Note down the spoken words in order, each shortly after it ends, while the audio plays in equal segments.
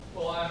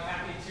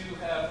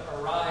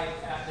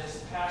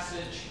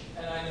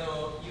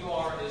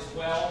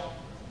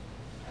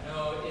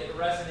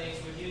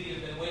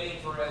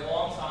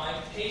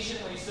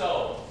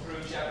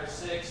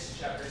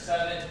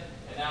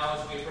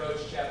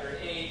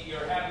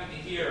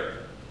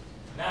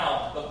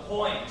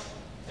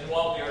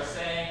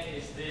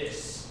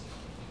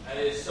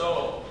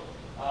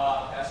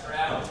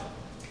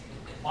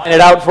Line it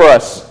out for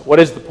us. What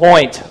is the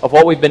point of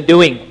what we've been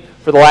doing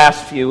for the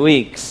last few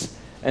weeks?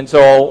 And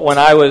so when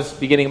I was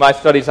beginning my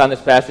studies on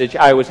this passage,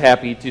 I was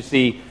happy to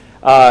see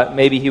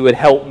maybe he would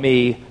help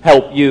me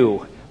help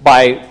you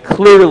by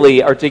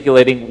clearly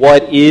articulating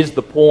what is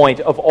the point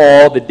of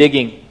all the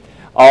digging,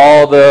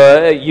 all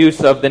the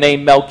use of the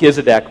name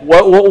Melchizedek.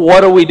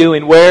 What are we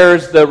doing?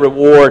 Where's the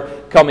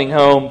reward coming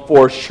home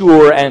for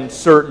sure and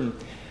certain?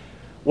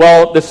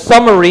 Well, the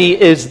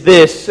summary is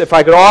this. If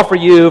I could offer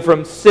you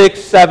from 6,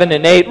 7,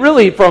 and 8,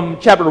 really from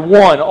chapter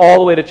 1 all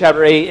the way to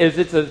chapter 8, is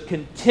it's a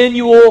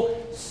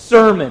continual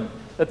sermon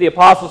that the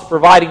apostle's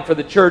providing for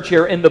the church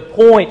here. And the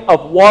point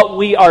of what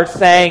we are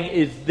saying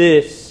is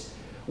this.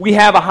 We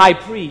have a high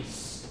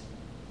priest.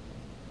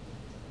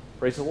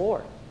 Praise the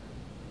Lord.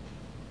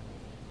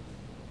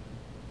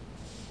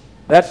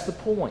 That's the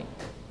point.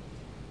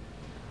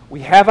 We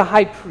have a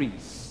high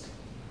priest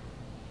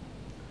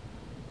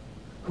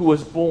who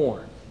was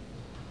born.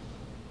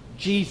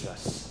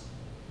 Jesus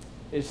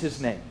is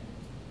his name.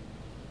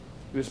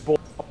 He was born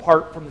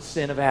apart from the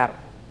sin of Adam,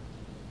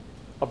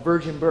 a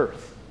virgin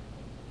birth.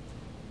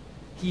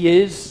 He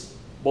is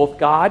both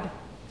God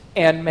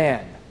and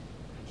man.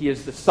 He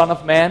is the Son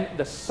of Man,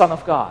 the Son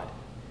of God,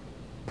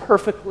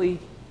 perfectly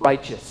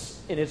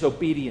righteous in his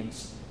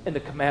obedience in the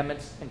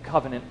commandments and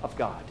covenant of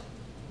God.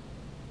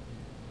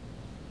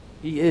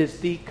 He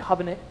is the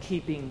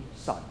covenant-keeping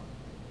Son.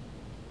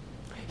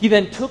 He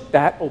then took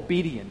that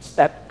obedience,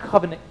 that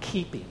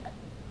covenant-keeping,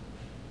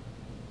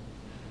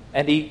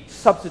 and he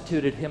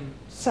substituted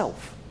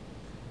himself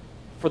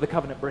for the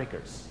covenant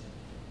breakers.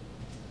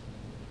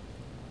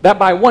 That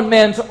by one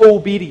man's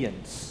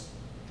obedience,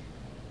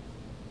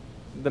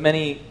 the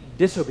many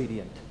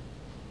disobedient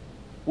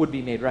would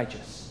be made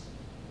righteous.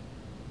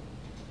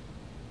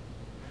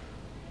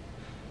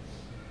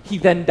 He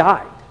then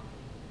died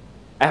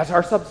as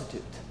our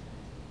substitute.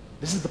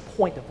 This is the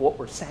point of what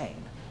we're saying.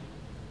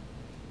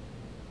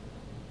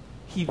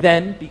 He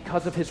then,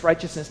 because of his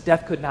righteousness,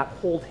 death could not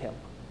hold him.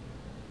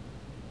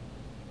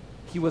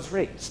 He was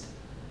raised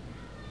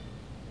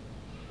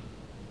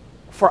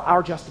for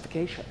our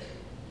justification.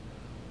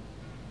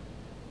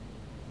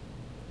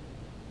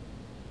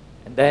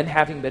 And then,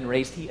 having been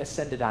raised, he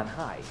ascended on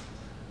high.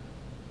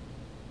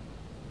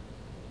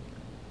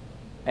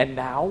 And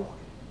now,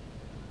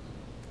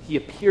 he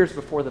appears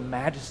before the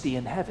majesty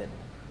in heaven,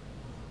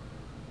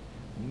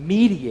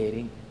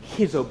 mediating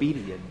his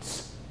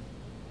obedience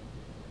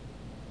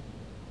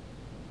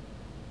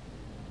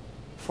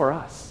for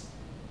us,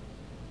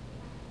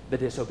 the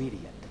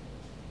disobedient.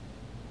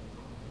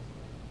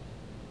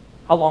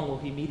 How long will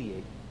he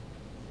mediate?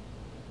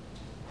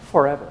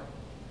 Forever.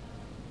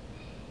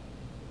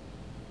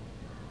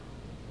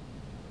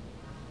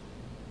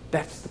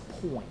 That's the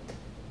point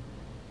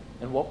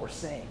in what we're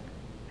saying.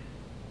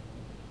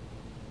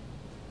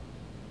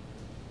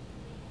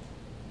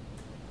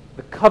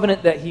 The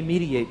covenant that he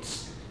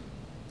mediates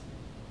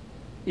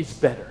is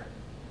better.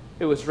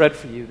 It was read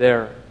for you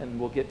there, and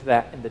we'll get to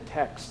that in the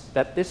text,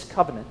 that this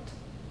covenant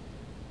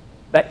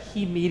that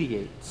he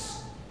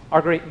mediates,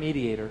 our great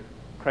mediator,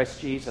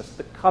 Christ Jesus,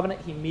 the covenant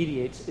he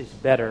mediates is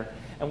better.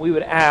 And we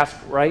would ask,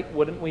 right,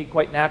 wouldn't we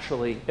quite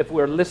naturally, if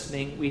we're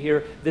listening, we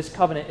hear this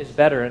covenant is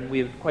better, and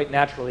we would quite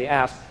naturally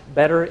ask,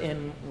 better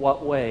in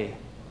what way?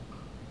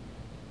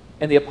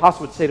 And the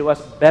apostle would say to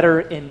us, better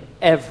in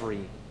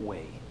every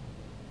way.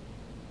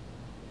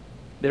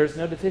 There is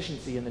no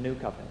deficiency in the new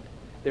covenant.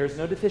 There is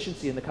no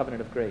deficiency in the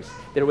covenant of grace.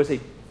 There was a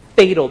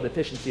fatal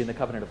deficiency in the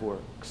covenant of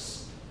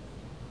works.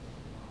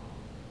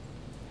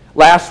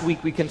 Last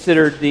week we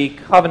considered the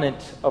covenant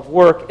of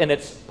work and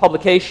its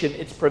publication,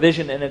 its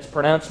provision, and its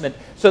pronouncement.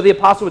 So the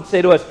apostle would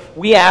say to us,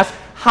 we ask,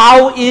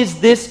 how is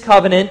this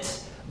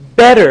covenant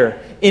better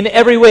in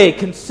every way?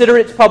 Consider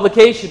its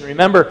publication.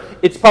 Remember,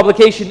 its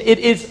publication, it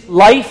is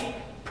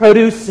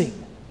life-producing.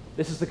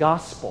 This is the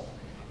gospel.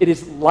 It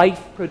is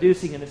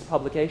life-producing in its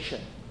publication.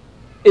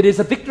 It is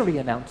a victory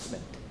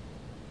announcement.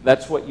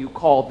 That's what you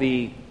call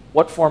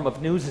what form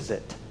of news is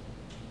it?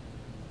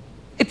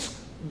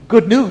 It's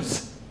good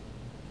news.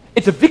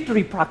 It's a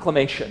victory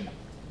proclamation.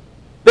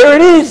 There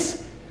it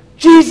is.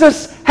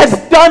 Jesus has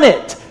done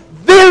it.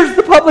 There's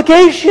the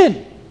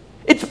publication.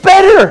 It's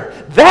better.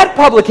 That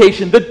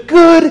publication, the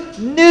good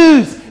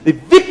news, the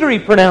victory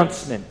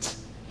pronouncement,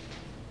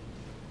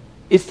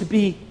 is to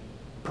be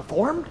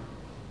performed?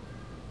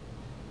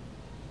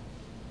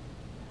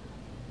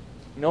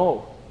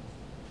 No.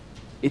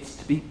 It's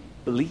to be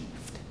believed.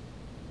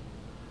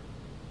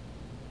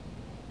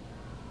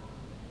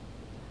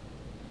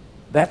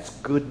 That's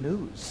good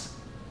news.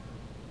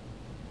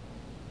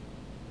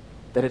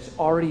 That it's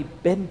already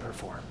been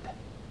performed.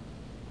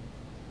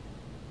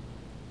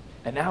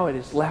 And now it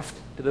is left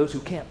to those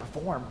who can't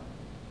perform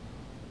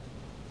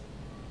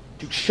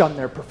to shun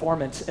their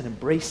performance and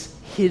embrace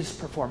his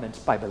performance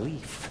by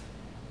belief.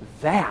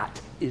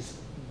 That is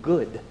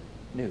good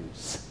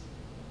news.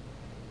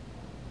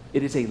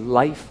 It is a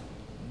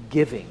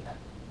life-giving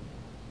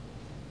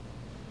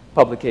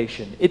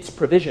publication. It's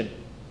provision.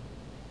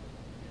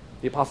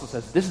 The apostle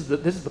says, this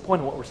is the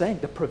point of what we're saying.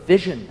 The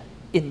provision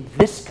in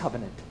this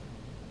covenant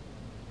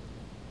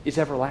is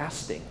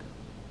everlasting,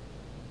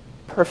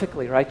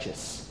 perfectly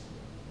righteous.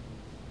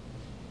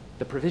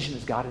 The provision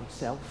is God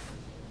himself.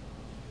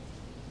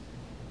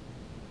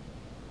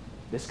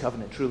 This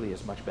covenant truly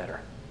is much better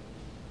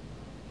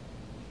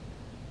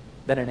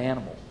than an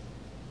animal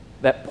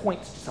that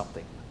points to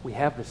something. We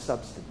have the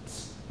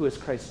substance, who is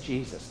Christ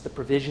Jesus. The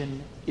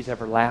provision is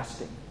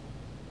everlasting.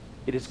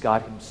 It is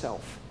God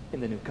himself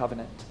in the new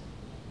covenant.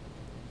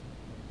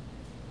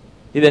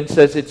 He then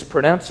says its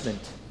pronouncement.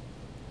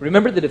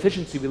 Remember the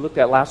deficiency we looked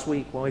at last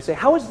week when we say,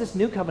 how is this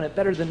new covenant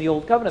better than the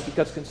old covenant?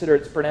 Because consider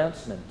its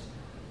pronouncement.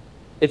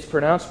 Its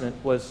pronouncement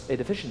was a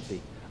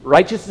deficiency.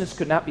 Righteousness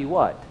could not be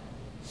what?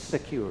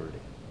 Secured.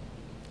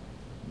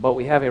 But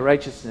we have a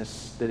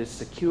righteousness that is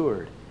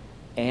secured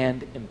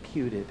and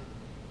imputed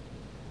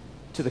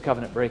to the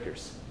covenant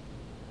breakers.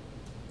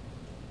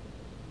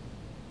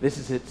 This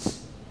is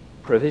its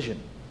provision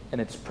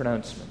and its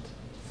pronouncement.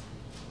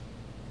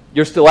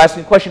 You're still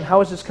asking the question,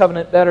 how is this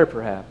covenant better,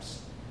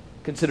 perhaps?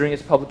 Considering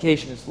its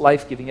publication, its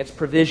life-giving, its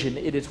provision,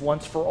 it is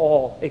once for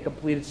all a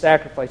completed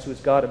sacrifice who is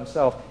God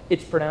himself.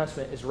 Its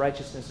pronouncement is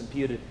righteousness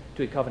imputed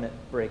to a covenant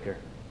breaker.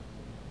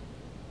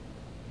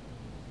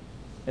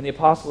 And the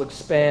apostle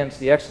expands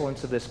the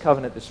excellence of this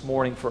covenant this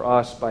morning for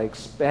us by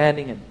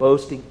expanding and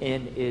boasting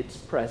in its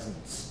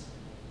presence.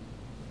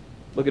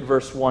 Look at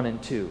verse 1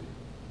 and 2.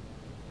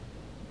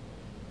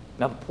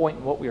 Now the point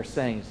in what we are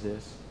saying is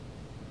this.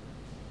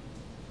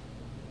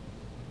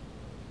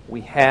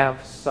 We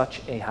have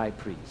such a high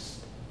priest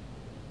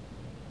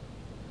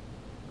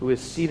who is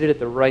seated at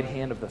the right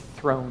hand of the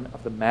throne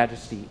of the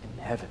majesty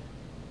in heaven.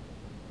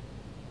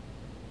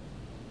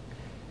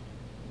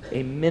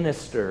 A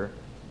minister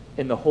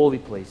in the holy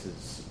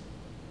places,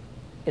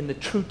 in the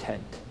true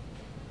tent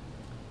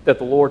that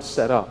the Lord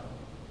set up,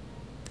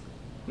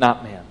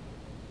 not man.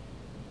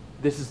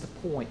 This is the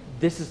point.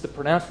 This is the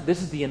pronouncement.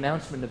 This is the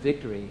announcement of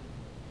victory.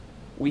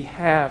 We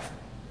have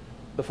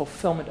the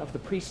fulfillment of the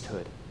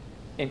priesthood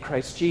in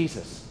Christ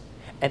Jesus.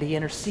 And he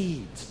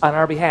intercedes on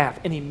our behalf,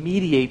 and he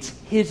mediates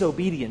his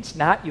obedience,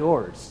 not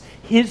yours.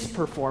 His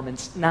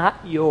performance, not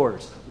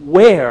yours.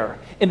 Where?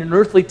 In an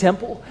earthly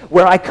temple?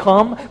 Where I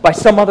come by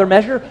some other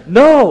measure?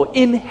 No,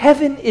 in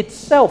heaven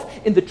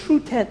itself, in the true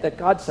tent that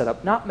God set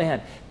up, not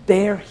man.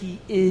 There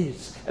he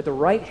is, at the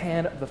right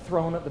hand of the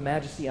throne of the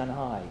majesty on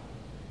high.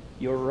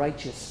 Your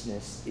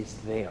righteousness is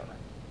there.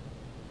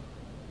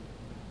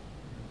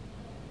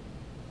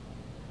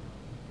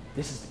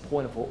 This is the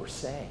point of what we're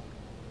saying.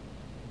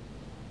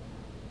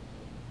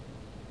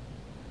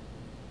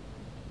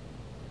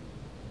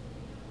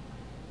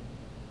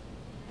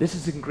 This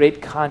is in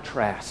great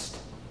contrast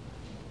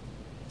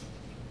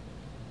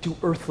to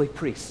earthly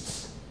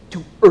priests,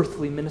 to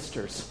earthly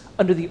ministers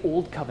under the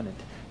old covenant.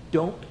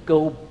 Don't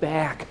go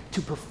back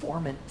to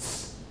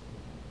performance.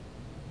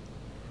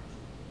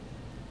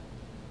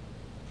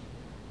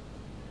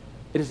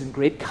 It is in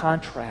great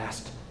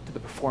contrast to the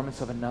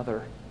performance of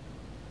another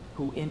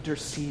who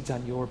intercedes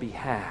on your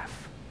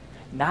behalf.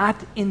 Not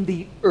in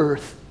the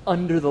earth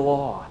under the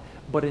law,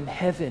 but in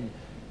heaven,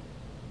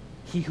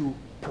 he who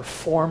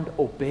performed,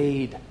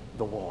 obeyed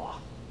the law,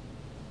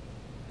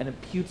 and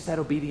imputes that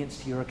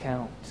obedience to your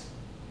account.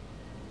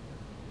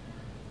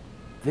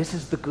 This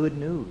is the good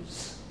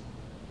news.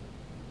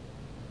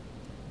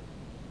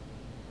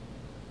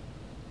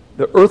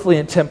 The earthly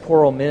and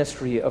temporal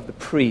ministry of the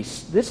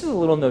priest. This is a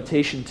little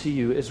notation to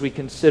you as we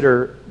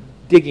consider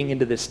digging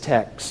into this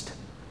text.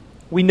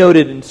 We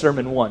noted in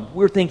Sermon 1,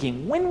 we're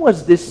thinking, when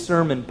was this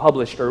sermon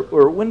published,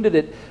 or when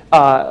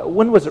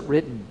was it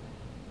written?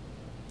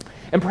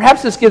 And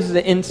perhaps this gives us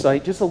an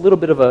insight, just a little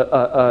bit of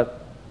a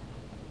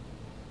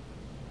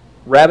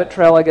rabbit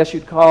trail, I guess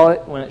you'd call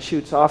it, when it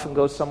shoots off and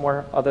goes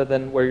somewhere other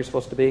than where you're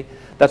supposed to be.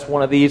 That's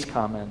one of these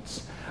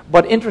comments.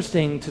 But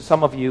interesting to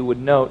some of you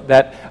would note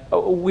that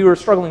we were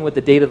struggling with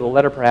the date of the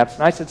letter perhaps,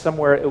 and I said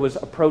somewhere it was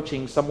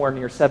approaching somewhere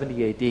near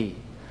 70 A.D.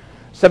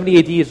 70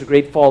 A.D. is the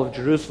great fall of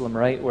Jerusalem,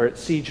 right, where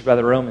it's sieged by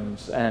the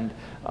Romans and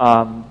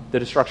the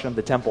destruction of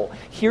the temple.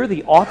 Here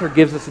the author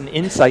gives us an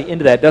insight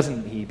into that,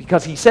 doesn't he?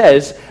 Because he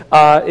says,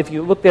 if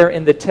you look there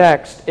in the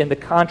text, in the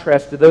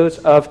contrast to those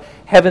of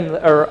heaven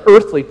or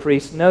earthly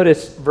priests,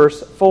 notice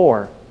verse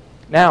 4.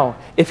 Now,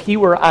 if he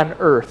were on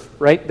earth,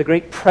 right, the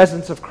great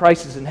presence of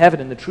Christ is in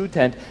heaven in the true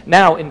tent.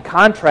 Now, in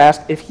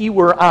contrast, if he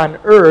were on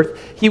earth,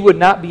 he would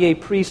not be a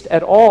priest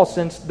at all,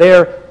 since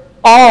there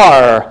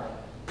are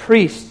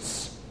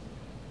priests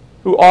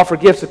who offer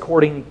gifts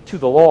according to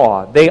the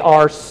law. They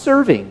are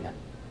serving.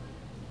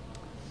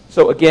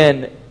 So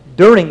again,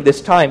 during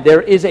this time,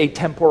 there is a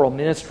temporal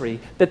ministry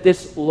that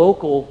this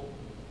local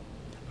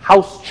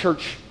house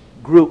church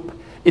group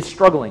is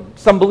struggling.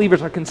 Some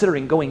believers are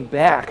considering going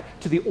back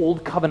to the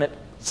old covenant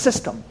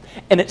system.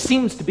 And it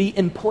seems to be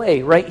in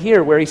play right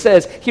here where he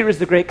says, here is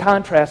the great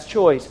contrast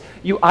choice.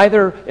 You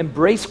either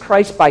embrace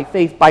Christ by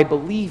faith, by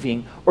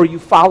believing, or you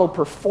follow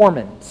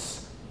performance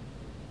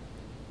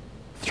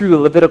through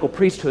a Levitical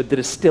priesthood that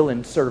is still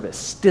in service,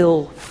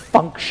 still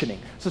functioning.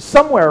 So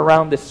somewhere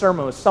around this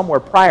sermon was somewhere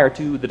prior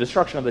to the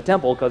destruction of the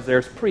temple, because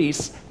there's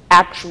priests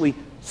actually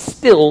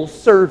still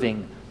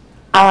serving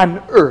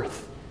on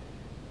earth.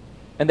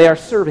 And they are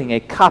serving a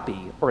copy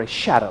or a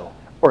shadow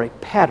or a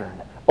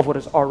pattern of what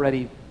has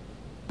already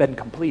been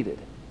completed.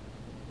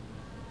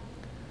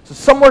 So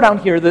somewhere down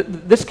here,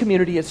 this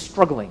community is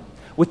struggling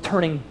with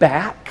turning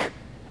back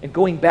and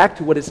going back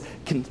to what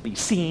can be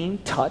seen,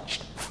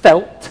 touched,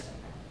 felt,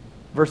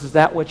 versus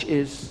that which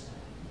is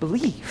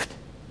believed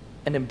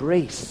and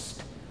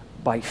embraced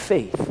by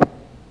faith,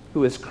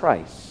 who is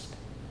Christ.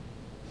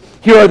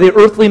 Here are the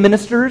earthly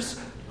ministers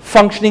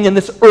functioning in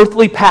this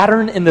earthly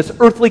pattern, in this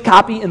earthly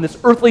copy, in this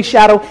earthly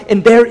shadow,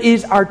 and there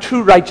is our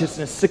true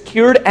righteousness,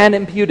 secured and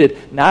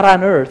imputed, not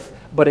on earth,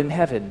 but in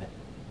heaven.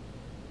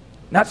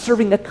 Not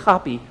serving the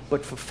copy,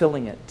 but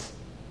fulfilling it.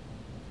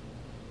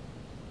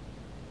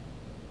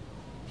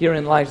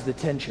 Herein lies the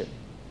tension.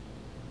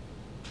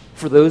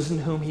 For those in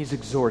whom he's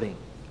exhorting,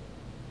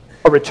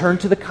 a return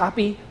to the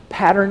copy,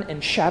 pattern,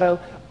 and shadow,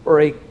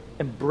 or a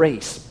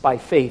embrace by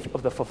faith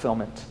of the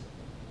fulfillment.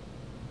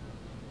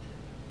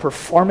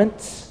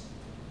 Performance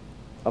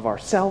of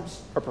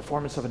ourselves or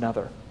performance of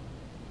another.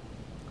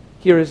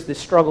 Here is the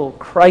struggle.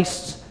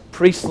 Christ's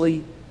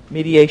priestly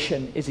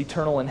mediation is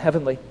eternal and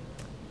heavenly,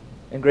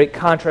 in great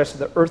contrast to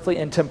the earthly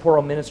and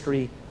temporal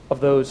ministry of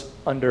those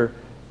under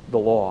the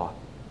law.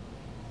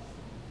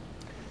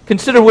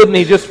 Consider with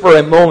me just for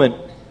a moment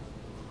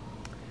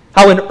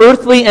how an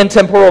earthly and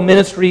temporal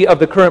ministry of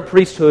the current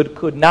priesthood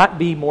could not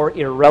be more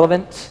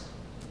irrelevant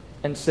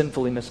and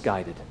sinfully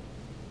misguided.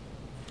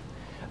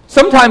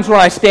 Sometimes when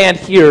I stand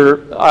here,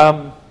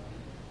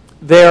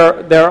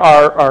 there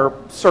are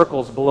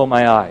circles below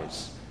my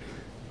eyes.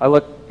 I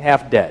look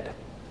half dead.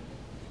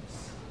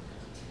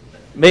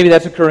 Maybe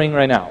that's occurring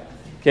right now.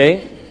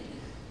 Okay?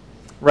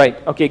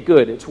 Right. Okay,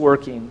 good. It's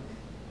working.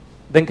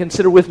 Then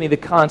consider with me the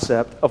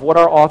concept of what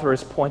our author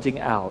is pointing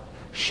out.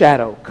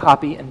 Shadow,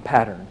 copy, and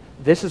pattern.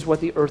 This is what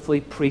the earthly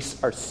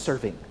priests are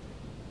serving.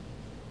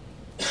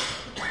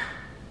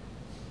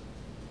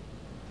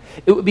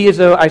 It would be as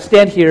though I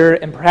stand here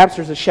and perhaps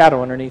there's a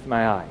shadow underneath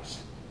my eyes.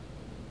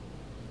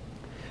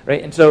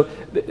 Right? And so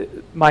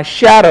my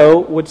shadow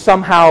would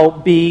somehow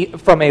be,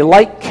 from a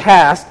light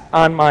cast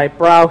on my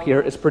brow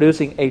here, is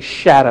producing a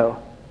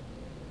shadow.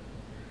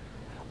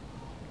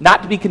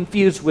 Not to be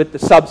confused with the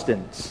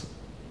substance,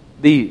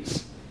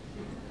 these.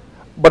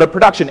 But a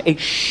production, a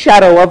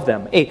shadow of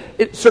them.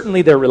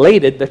 Certainly they're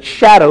related. The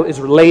shadow is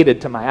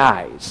related to my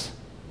eyes.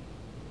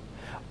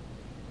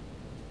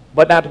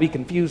 But not to be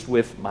confused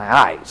with my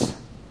eyes.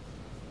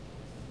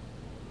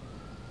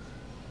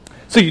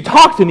 So you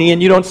talk to me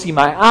and you don't see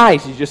my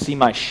eyes, you just see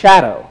my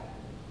shadow.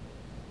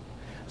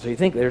 So you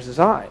think there's his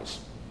eyes.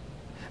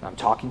 And I'm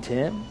talking to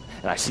him,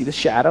 and I see the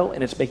shadow,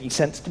 and it's making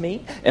sense to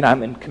me, and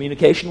I'm in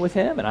communication with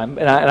him, and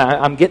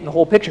I'm getting the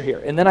whole picture here.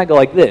 And then I go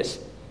like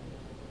this.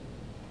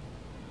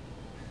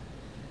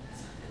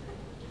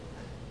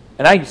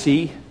 And now you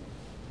see,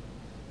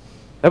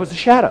 that was the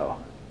shadow.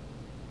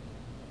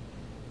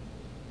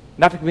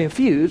 Not to be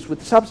confused with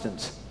the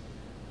substance.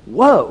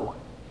 Whoa,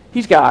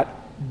 he's got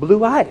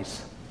blue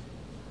eyes.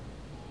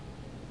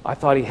 I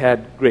thought he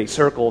had gray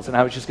circles, and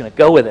I was just going to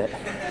go with it,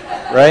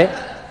 right?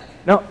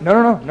 No,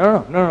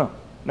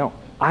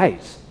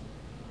 eyes.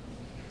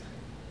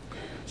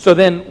 So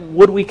then,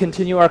 would we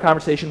continue our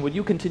conversation? Would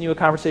you continue a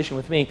conversation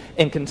with me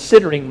in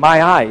considering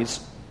my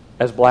eyes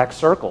as black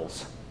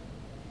circles?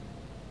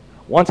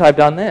 Once I've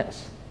done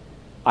this,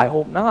 I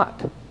hope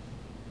not.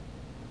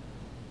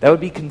 That would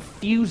be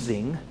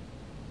confusing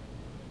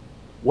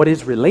what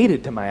is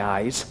related to my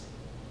eyes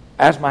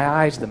as my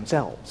eyes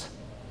themselves.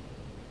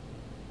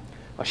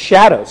 A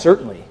shadow,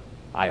 certainly,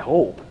 I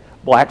hope,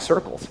 black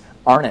circles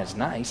aren't as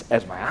nice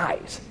as my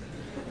eyes.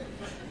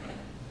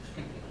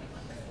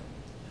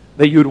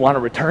 That you would want to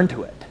return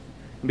to it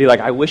and be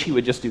like, I wish he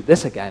would just do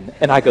this again,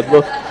 and I could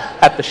look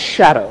at the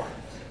shadow.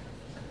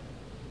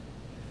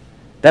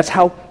 That's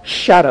how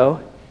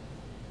shadow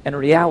and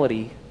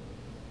reality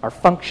are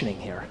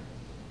functioning here.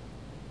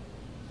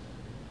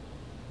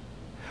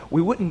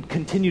 We wouldn't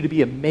continue to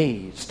be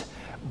amazed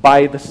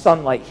by the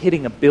sunlight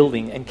hitting a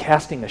building and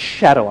casting a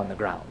shadow on the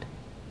ground.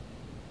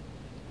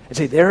 And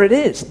say, there it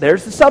is.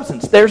 There's the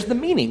substance. There's the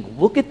meaning.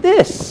 Look at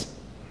this.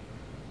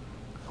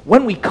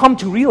 When we come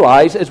to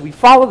realize, as we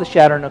follow the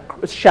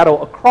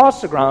shadow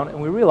across the ground,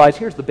 and we realize,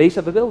 here's the base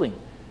of the building.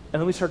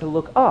 And then we start to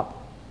look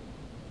up,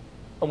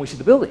 and we see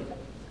the building.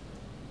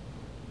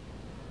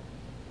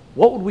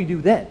 What would we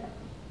do then?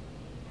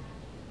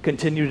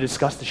 Continue to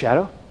discuss the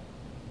shadow?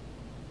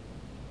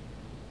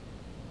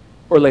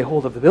 Or lay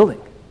hold of the building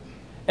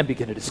and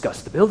begin to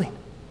discuss the building?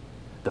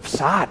 The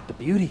facade, the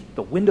beauty,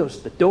 the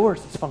windows, the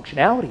doors, its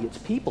functionality, its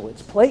people,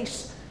 its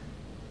place.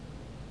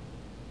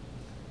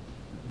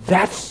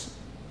 That's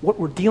what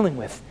we're dealing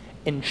with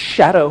in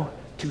shadow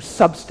to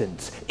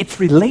substance. It's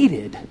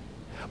related,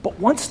 but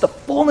once the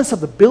fullness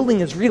of the building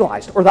is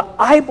realized, or the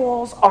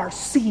eyeballs are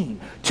seen,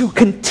 to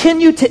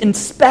continue to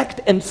inspect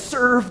and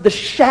serve the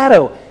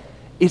shadow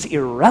is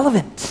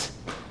irrelevant.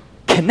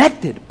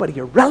 Connected, but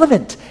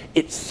irrelevant.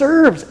 It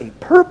serves a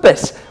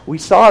purpose. We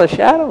saw the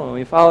shadow and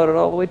we followed it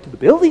all the way to the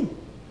building.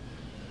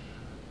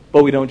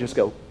 But we don't just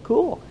go,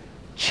 cool,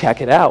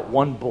 check it out.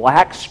 One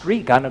black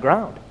streak on the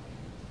ground.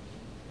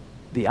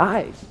 The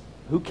eyes.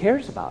 Who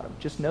cares about them?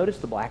 Just notice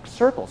the black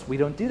circles. We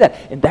don't do that.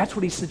 And that's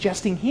what he's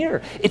suggesting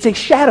here. It's a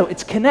shadow.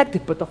 It's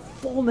connected, but the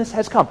fullness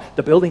has come.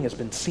 The building has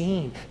been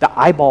seen. The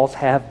eyeballs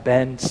have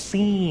been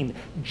seen.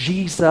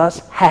 Jesus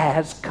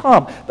has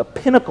come. The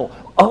pinnacle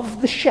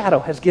of the shadow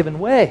has given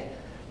way.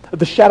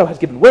 The shadow has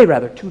given way,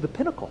 rather, to the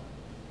pinnacle.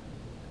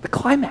 The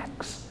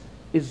climax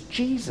is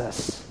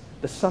Jesus,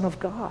 the Son of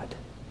God.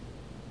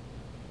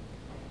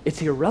 It's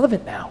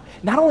irrelevant now.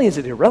 Not only is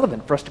it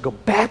irrelevant for us to go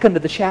back under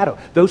the shadow,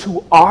 those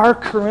who are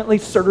currently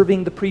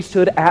serving the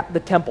priesthood at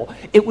the temple,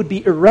 it would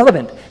be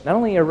irrelevant. Not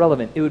only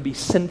irrelevant, it would be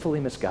sinfully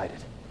misguided.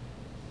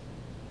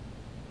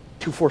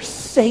 To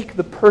forsake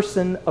the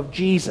person of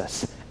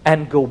Jesus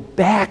and go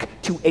back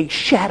to a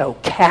shadow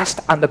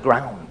cast on the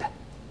ground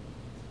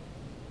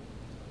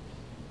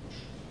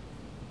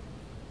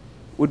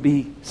would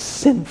be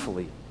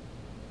sinfully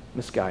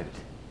misguided.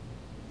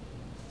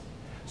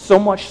 So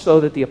much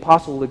so that the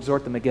apostle will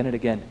exhort them again and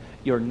again,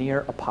 you're near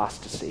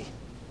apostasy.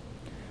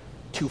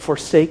 To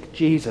forsake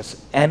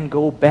Jesus and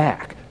go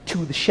back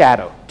to the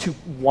shadow, to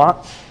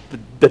want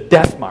the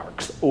death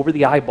marks over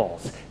the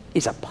eyeballs,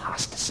 is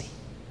apostasy.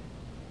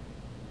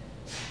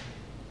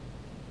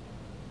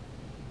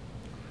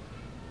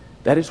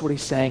 That is what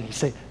he's saying. He's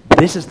saying,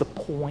 this is the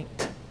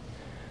point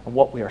of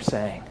what we are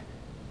saying.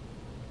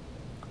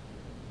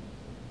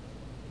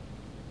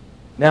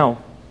 Now,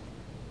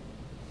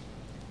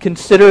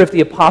 consider if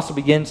the apostle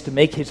begins to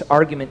make his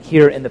argument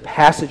here in the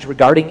passage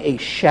regarding a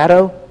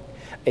shadow,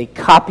 a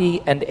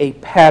copy, and a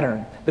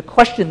pattern. The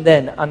question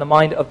then on the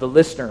mind of the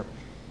listener,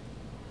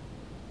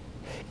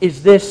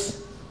 is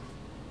this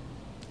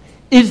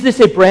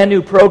a brand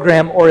new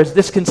program, or is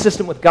this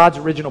consistent with God's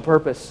original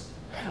purpose?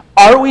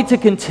 Are we to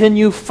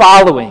continue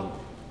following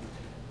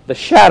the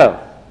shadow,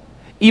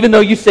 even though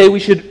you say we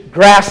should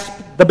grasp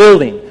the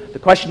building? The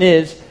question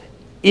is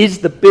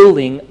the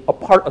building a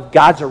part of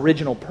God's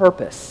original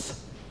purpose?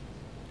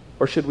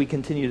 Or should we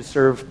continue to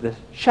serve the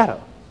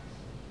shadow?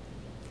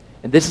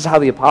 And this is how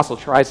the apostle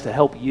tries to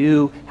help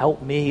you,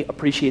 help me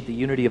appreciate the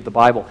unity of the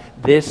Bible.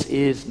 This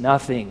is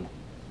nothing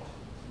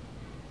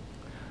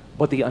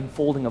but the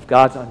unfolding of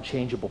God's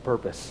unchangeable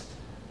purpose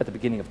at the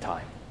beginning of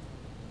time.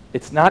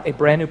 It's not a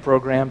brand new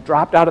program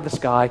dropped out of the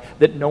sky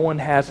that no one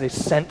has a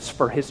sense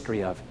for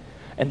history of.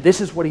 And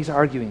this is what he's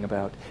arguing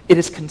about. It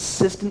is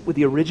consistent with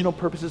the original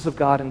purposes of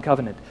God and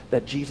covenant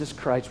that Jesus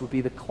Christ would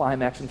be the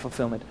climax and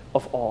fulfillment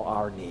of all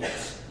our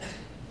needs.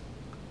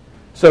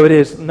 So it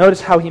is.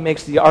 Notice how he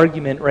makes the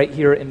argument right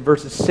here in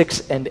verses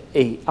 6 and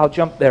 8. I'll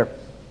jump there.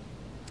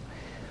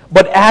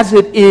 But as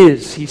it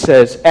is, he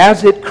says,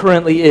 as it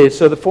currently is.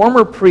 So the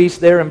former priests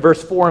there in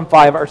verse 4 and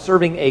 5 are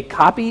serving a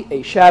copy,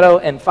 a shadow,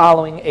 and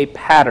following a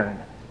pattern.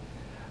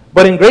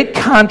 But in great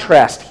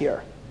contrast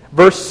here,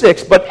 verse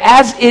 6, but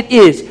as it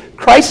is,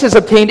 Christ has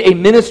obtained a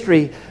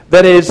ministry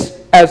that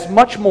is as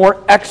much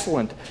more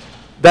excellent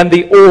than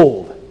the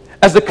old.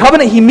 As the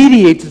covenant he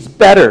mediates is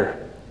better,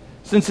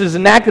 since it is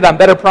enacted on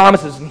better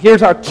promises. And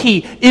here's our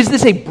key. Is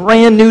this a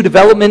brand new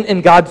development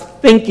in God's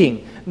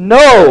thinking?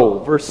 No.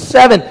 Verse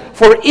 7,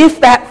 for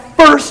if that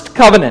first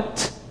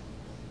covenant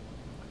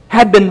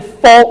had been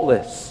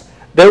faultless,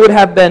 there would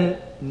have been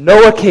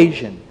no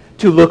occasion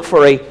to look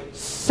for a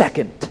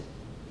second.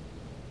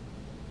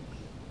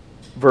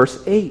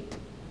 Verse 8,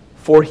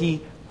 for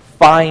he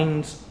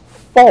finds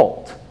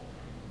fault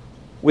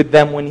with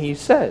them when he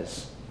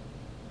says,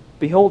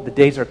 behold, the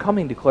days are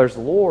coming, declares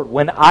the Lord,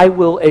 when I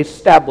will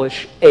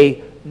establish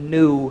a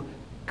new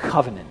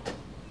covenant.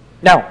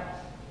 Now,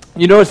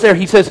 you notice there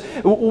he says,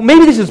 well,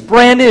 maybe this is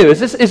brand new. Is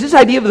this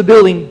idea of the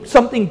building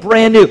something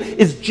brand new?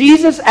 Is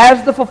Jesus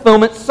as the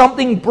fulfillment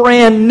something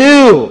brand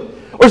new?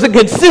 Or is it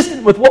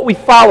consistent with what we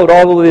followed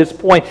all the way to this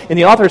point? And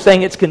the author is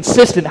saying it's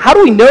consistent. How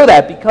do we know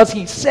that? Because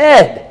he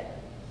said,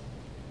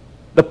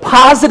 the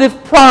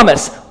positive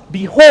promise,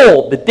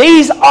 behold, the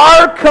days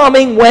are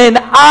coming when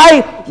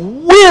I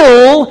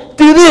will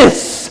do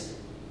this.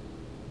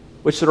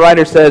 Which the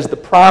writer says, the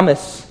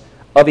promise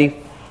of a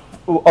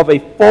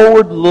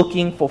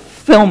forward-looking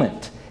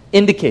fulfillment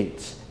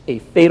indicates a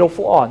fatal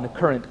flaw in the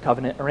current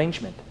covenant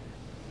arrangement.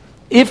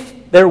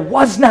 If there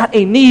was not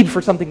a need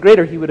for something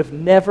greater, he would have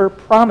never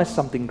promised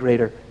something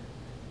greater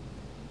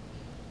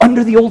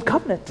under the old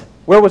covenant.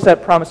 Where was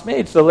that promise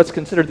made? So let's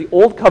consider the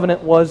old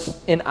covenant was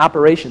in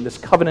operation. This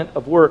covenant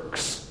of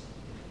works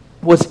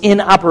was in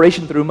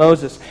operation through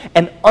Moses.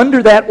 And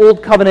under that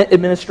old covenant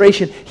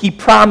administration, he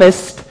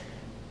promised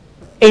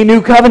a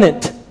new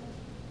covenant.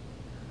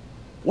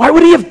 Why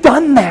would he have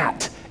done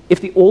that if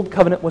the old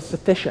covenant was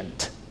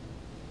sufficient?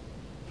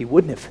 He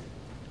wouldn't have.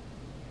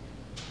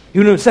 He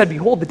would have said,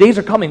 behold, the days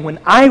are coming when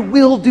I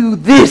will do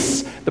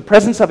this. The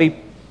presence of a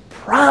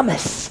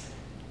promise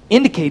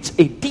indicates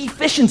a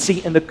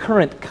deficiency in the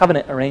current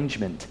covenant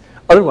arrangement.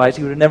 Otherwise,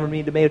 he would have never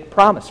needed to make a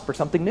promise for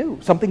something new,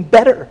 something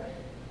better.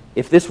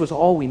 If this was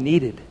all we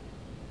needed,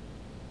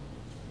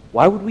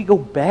 why would we go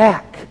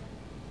back?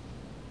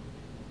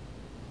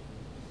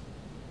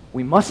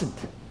 We mustn't.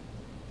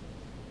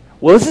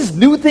 Well, is this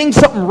new thing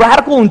something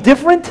radical and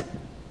different?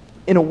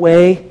 In a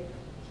way,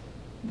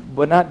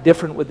 but not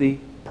different with the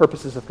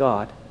purposes of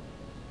God.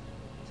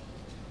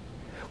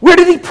 Where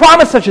did he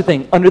promise such a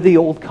thing? Under the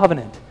old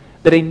covenant,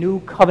 that a new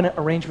covenant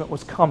arrangement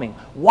was coming.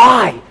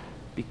 Why?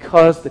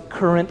 Because the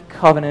current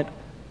covenant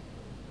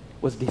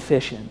was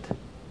deficient.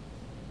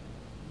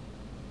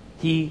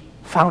 He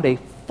found a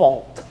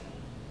fault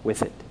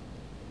with it.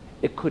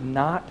 It could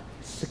not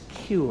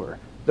secure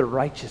the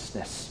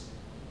righteousness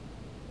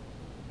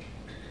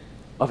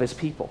of his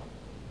people.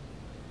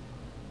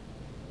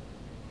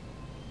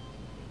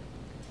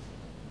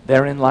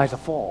 Therein lies a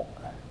fault.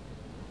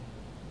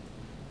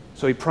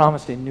 So he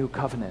promised a new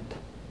covenant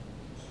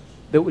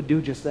that would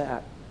do just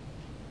that.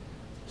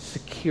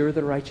 Secure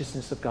the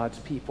righteousness of God's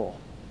people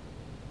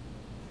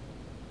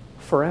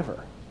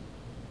forever.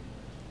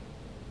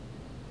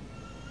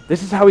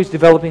 This is how he's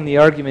developing the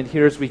argument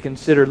here as we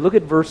consider. Look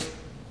at verse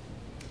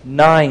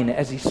 9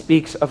 as he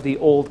speaks of the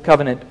old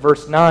covenant.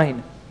 Verse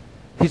 9.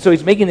 So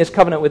he's making this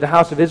covenant with the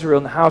house of Israel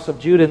and the house of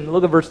Judah. And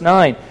look at verse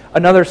 9.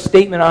 Another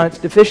statement on its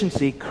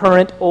deficiency.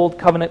 Current old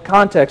covenant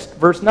context.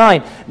 Verse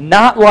 9.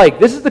 Not like.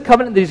 This is the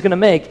covenant that he's going to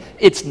make.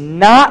 It's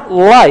not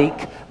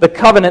like the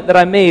covenant that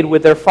I made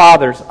with their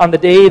fathers on the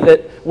day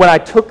that when I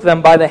took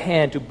them by the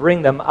hand to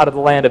bring them out of the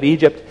land of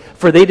Egypt.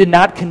 For they did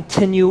not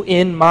continue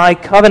in my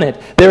covenant.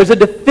 There is a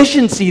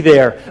deficiency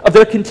there of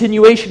their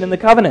continuation in the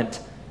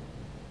covenant.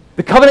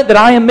 The covenant that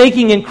I am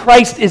making in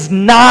Christ is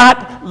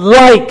not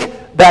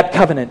like that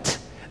covenant.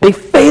 They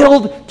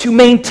failed to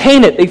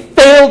maintain it. They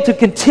failed to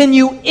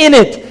continue in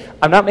it.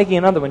 I'm not making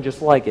another one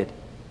just like it.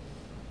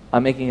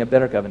 I'm making a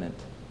better covenant.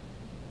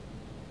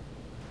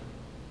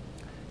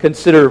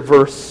 Consider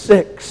verse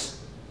 6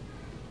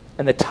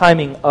 and the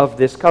timing of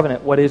this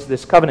covenant. What is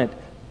this covenant?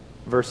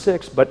 Verse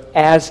 6, but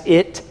as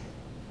it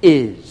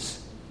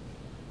is,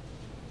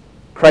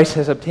 Christ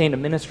has obtained a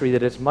ministry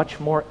that is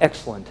much more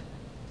excellent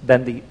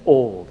than the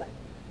old,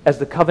 as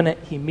the covenant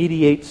he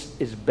mediates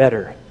is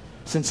better,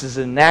 since it is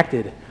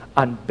enacted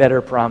on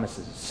better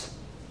promises.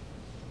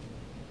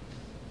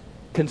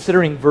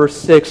 Considering verse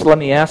 6, let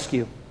me ask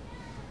you,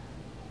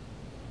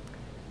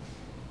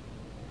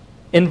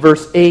 in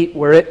verse 8,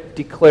 where it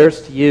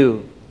declares to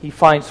you, he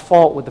finds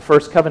fault with the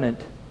first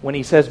covenant when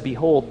he says,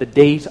 behold, the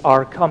days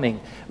are coming.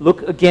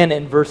 Look again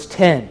in verse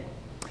 10.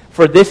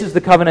 For this is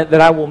the covenant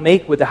that I will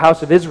make with the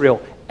house of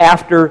Israel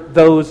after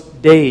those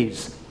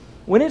days.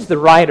 When is the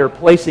writer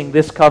placing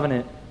this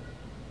covenant?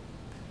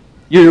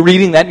 You're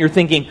reading that and you're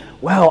thinking,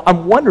 well,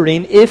 I'm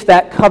wondering if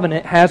that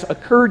covenant has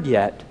occurred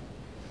yet.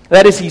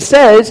 That is, he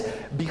says,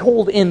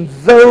 behold, in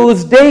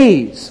those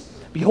days.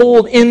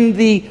 Behold, in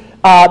the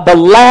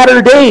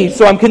latter days.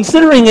 So I'm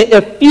considering it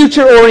a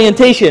future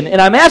orientation.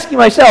 And I'm asking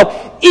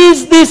myself,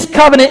 is this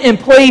covenant in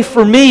play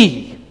for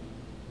me?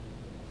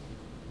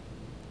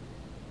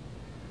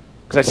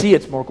 Because I see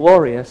it's more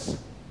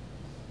glorious.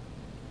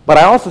 But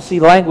I also see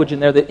language in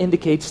there that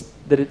indicates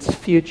that it's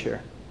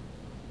future.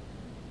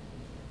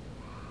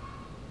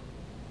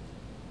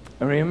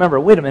 And remember,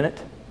 wait a minute.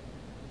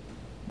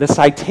 The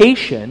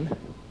citation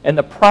and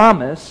the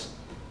promise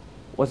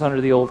was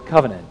under the old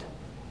covenant.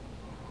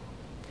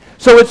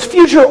 So it's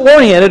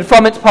future-oriented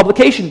from its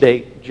publication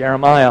date,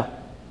 Jeremiah.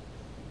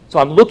 So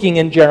I'm looking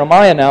in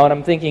Jeremiah now, and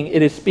I'm thinking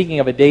it is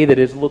speaking of a day that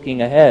is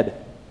looking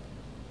ahead.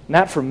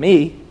 Not from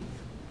me,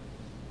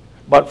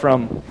 but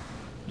from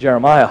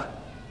Jeremiah.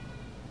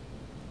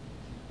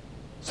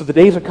 So the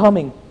days are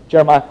coming,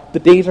 Jeremiah. The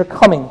days are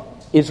coming,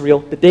 Israel.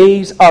 The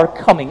days are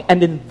coming.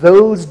 And in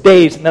those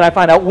days, and then I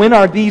find out, when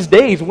are these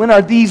days? When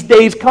are these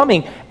days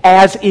coming?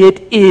 As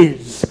it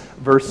is.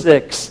 Verse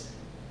 6.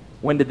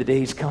 When did the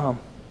days come?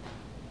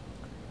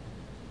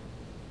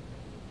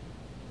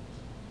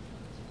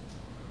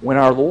 When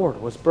our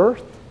Lord was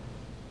birthed,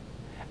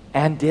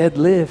 and did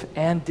live,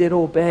 and did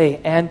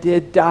obey, and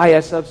did die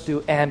a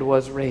substitute, and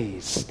was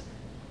raised.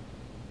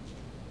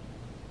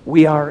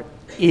 We are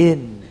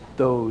in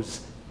those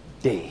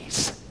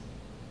days.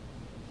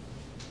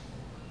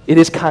 It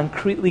is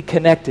concretely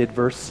connected,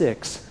 verse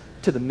 6,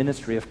 to the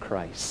ministry of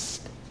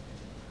Christ.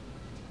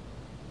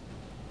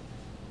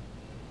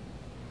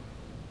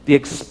 The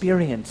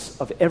experience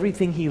of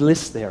everything he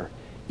lists there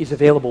is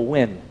available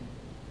when?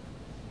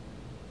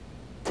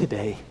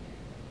 Today.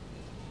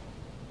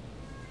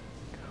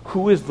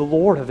 Who is the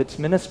Lord of its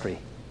ministry?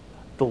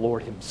 The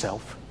Lord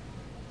himself.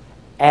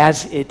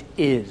 As it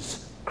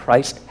is,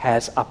 Christ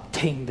has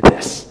obtained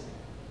this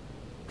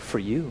for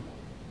you.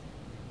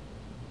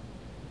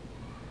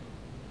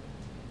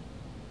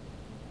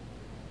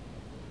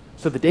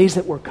 So the days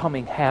that were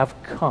coming have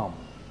come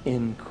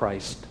in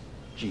Christ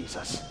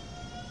Jesus.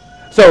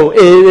 So it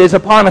is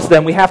upon us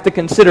then, we have to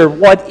consider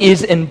what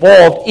is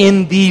involved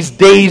in these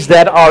days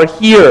that are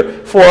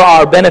here for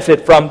our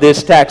benefit from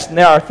this text. And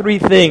there are three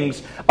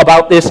things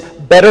about this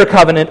better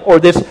covenant or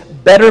this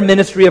better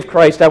ministry of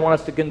Christ I want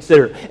us to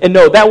consider. And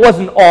no, that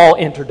wasn't all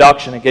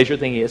introduction, in case you're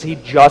thinking, is he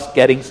just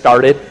getting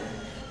started?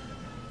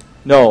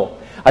 No.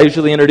 I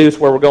usually introduce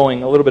where we're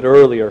going a little bit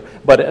earlier,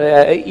 but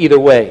either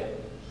way,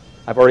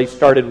 I've already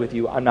started with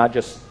you. I'm not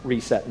just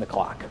resetting the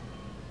clock.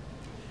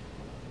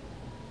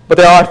 But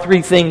there are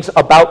three things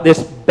about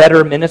this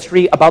better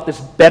ministry, about this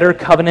better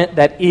covenant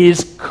that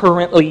is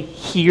currently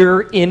here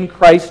in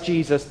Christ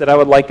Jesus that I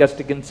would like us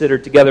to consider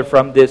together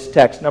from this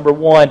text. Number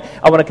one,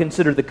 I want to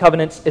consider the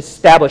covenant's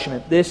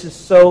establishment. This is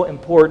so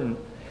important.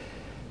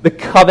 The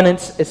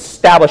covenant's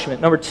establishment.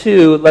 Number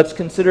two, let's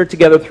consider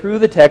together through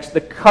the text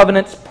the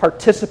covenant's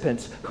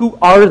participants. Who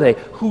are they?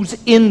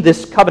 Who's in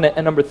this covenant?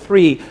 And number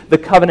three, the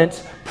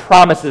covenant's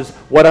promises.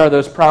 What are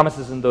those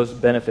promises and those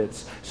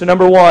benefits? So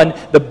number one,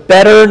 the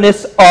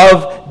betterness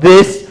of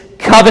this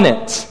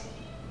covenant.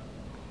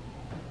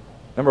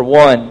 Number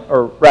one,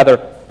 or rather,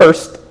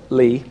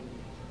 firstly,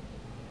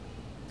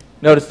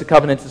 notice the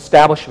covenant's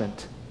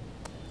establishment.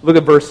 Look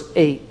at verse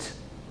 8.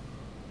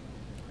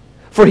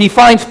 For he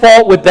finds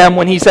fault with them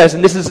when he says,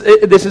 and this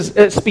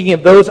is speaking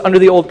of those under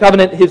the old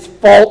covenant, his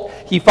fault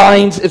he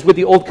finds is with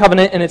the old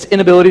covenant and its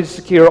inability to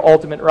secure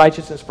ultimate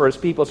righteousness for his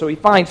people. So he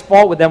finds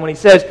fault with them when he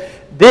says,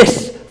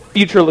 this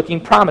future-looking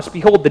promise,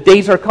 behold, the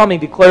days are coming,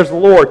 declares the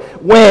Lord,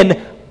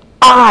 when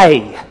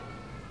I,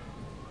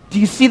 do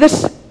you see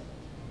this?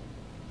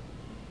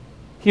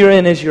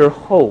 Herein is your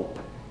hope.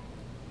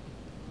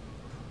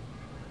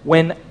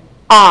 When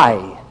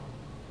I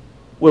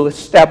will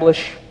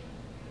establish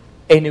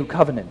a new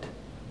covenant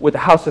with the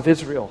house of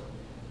Israel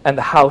and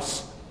the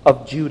house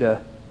of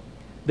Judah.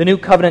 The new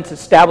covenant's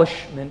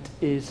establishment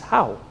is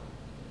how?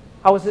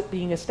 How is it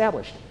being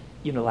established?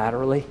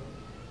 Unilaterally.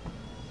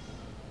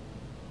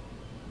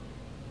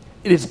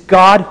 It is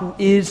God who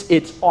is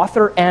its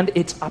author and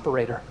its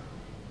operator.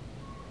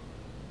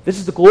 This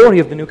is the glory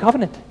of the new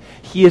covenant.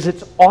 He is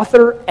its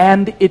author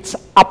and its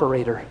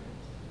operator.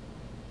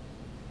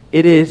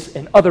 It is,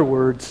 in other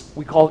words,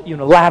 we call it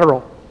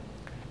unilateral.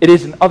 It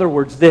is, in other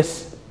words,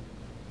 this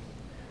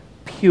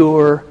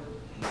pure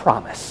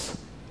promise.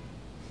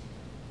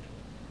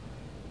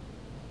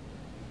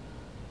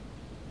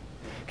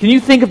 Can you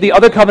think of the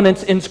other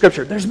covenants in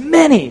Scripture? There's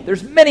many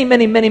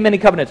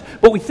covenants.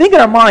 But we think in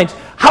our minds,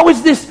 how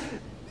is this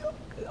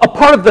a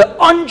part of the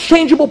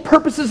unchangeable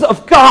purposes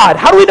of God?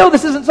 How do we know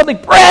this isn't something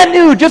brand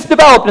new, just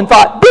developed and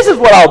thought, this is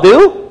what I'll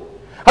do?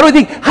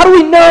 How do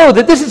we know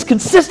that this is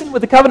consistent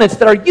with the covenants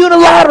that are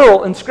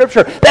unilateral in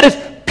Scripture? That is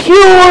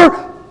pure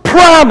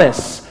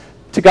promise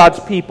to God's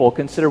people.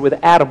 Consider with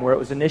Adam where it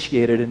was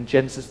initiated in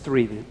Genesis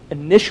 3, the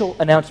initial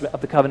announcement of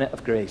the covenant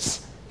of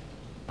grace.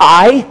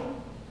 I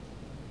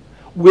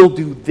will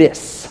do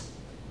this.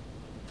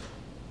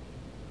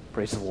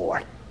 Praise the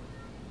Lord.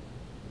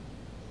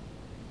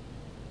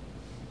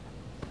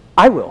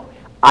 I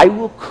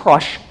will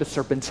crush the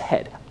serpent's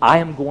head. I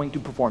am going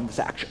to perform this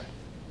action.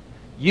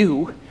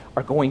 You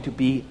are going to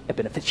be a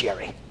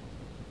beneficiary.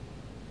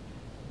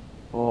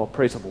 Oh,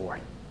 praise the Lord.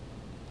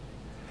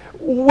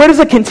 Where does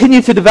it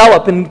continue to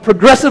develop and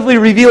progressively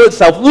reveal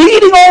itself,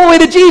 leading all the way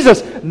to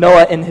Jesus?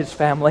 Noah and his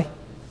family.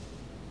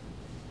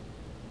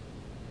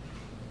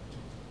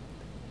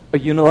 A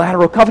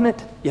unilateral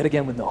covenant, yet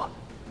again with Noah.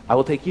 I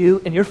will take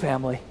you and your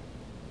family,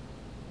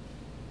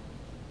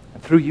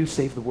 and through you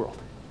save the world.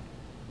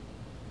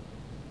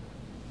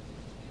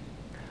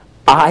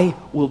 I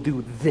will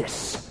do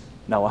this,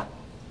 Noah.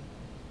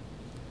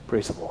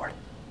 Praise the Lord.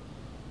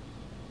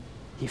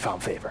 He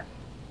found favor.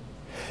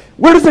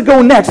 Where does it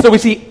go next? So we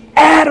see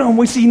Adam,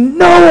 we see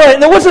Noah,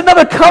 and there was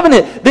another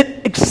covenant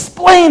that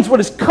explains what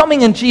is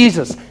coming in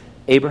Jesus.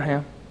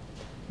 Abraham.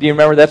 Do you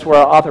remember that's where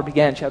our author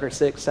began, chapter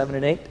 6, 7,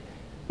 and 8?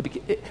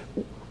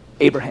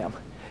 Abraham.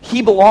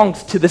 He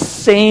belongs to the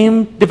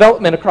same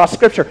development across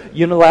Scripture,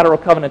 unilateral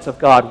covenants of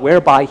God,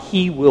 whereby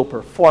he will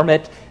perform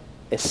it,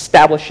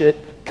 establish it,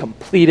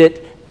 complete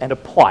it, and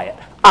apply it.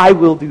 I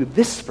will do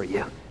this for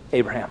you,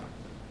 Abraham.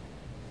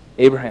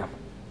 Abraham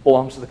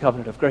belongs to the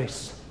covenant of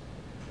grace.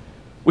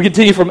 We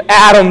continue from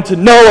Adam to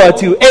Noah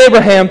to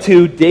Abraham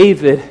to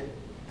David,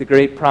 the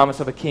great promise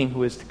of a king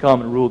who is to come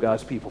and rule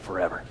God's people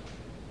forever.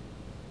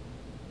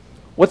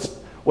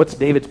 What's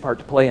David's part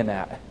to play in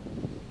that?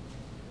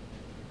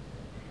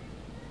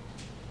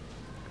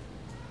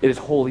 It is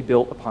wholly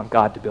built upon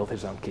God to build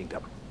his own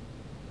kingdom.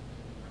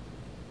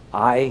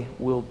 I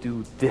will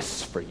do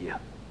this for you,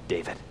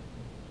 David.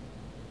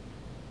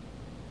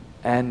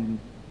 And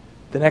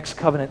the next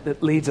covenant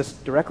that leads us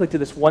directly to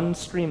this one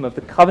stream of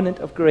the covenant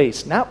of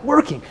grace. Not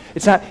working.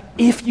 It's not,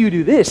 if you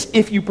do this,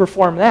 if you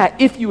perform that,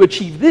 if you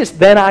achieve this,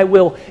 then I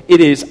will. It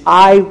is,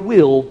 I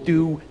will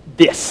do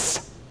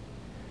this.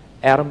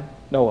 Adam,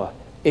 Noah,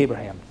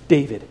 Abraham,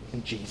 David,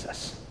 and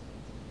Jesus.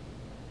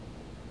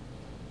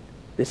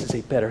 This is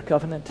a better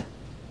covenant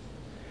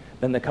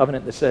than the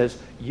covenant that says,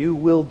 you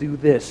will do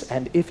this,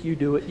 and if you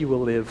do it, you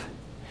will live,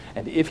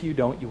 and if you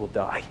don't, you will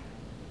die.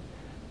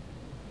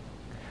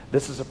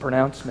 This is a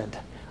pronouncement.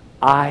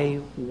 I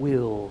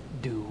will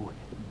do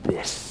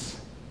this.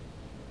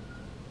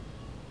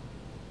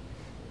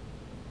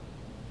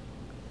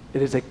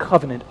 It is a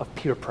covenant of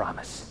pure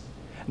promise.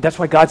 And that's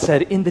why God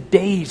said, in the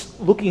days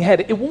looking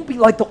ahead, it won't be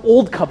like the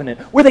old covenant,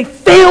 where they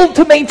failed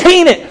to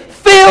maintain it,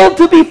 failed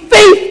to be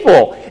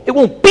faithful. It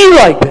won't be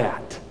like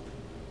that.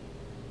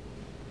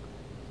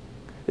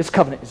 This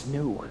covenant is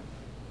new.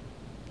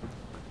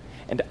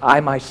 And I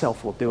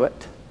myself will do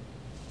it.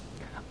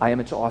 I am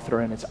its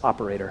author and its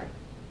operator.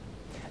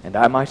 And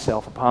I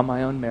myself, upon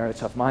my own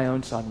merits of my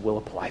own Son, will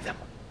apply them.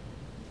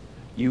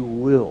 You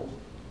will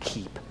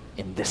keep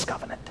in this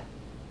covenant.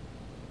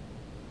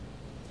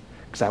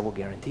 Because I will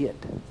guarantee it.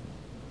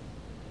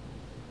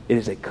 It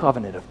is a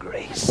covenant of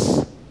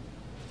grace.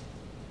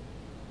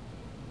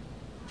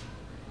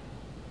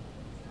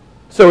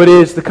 So it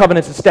is, the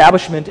covenant's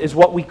establishment is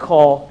what we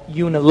call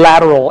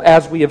unilateral,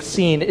 as we have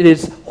seen. It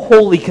is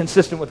wholly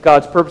consistent with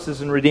God's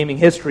purposes in redeeming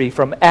history,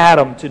 from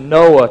Adam to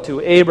Noah to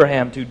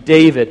Abraham to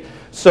David,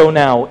 so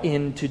now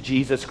into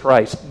Jesus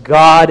Christ.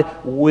 God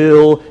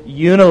will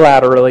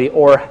unilaterally,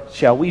 or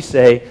shall we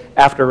say,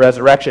 after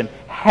resurrection,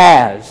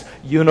 has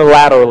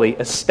unilaterally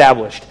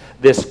established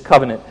this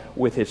covenant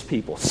with his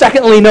people.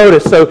 Secondly,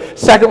 notice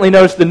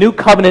the new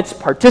covenant's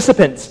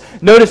participants.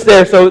 Notice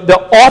there, so the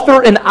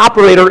author and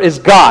operator is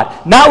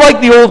God. Not like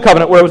the old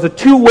covenant where it was a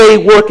two-way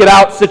work it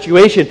out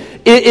situation.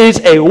 It is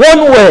a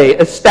one-way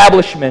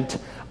establishment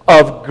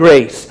of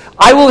grace.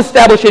 I will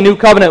establish a new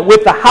covenant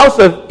with the house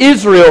of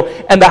Israel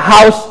and the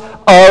house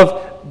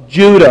of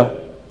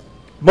Judah.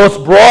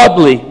 Most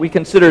broadly, we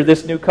consider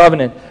this new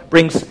covenant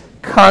brings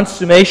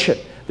consummation,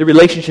 the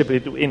relationship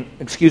between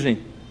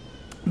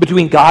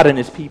God and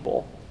his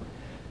people.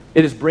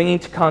 It is bringing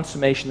to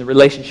consummation the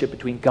relationship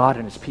between God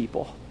and his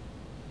people.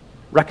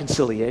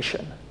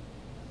 Reconciliation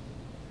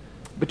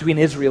between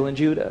Israel and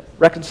Judah.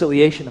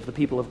 Reconciliation of the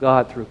people of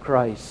God through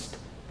Christ.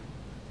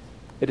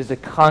 It is a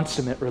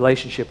consummate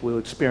relationship we'll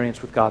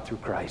experience with God through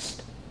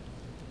Christ.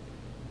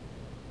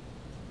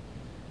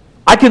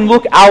 I can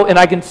look out and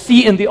I can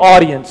see in the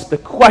audience the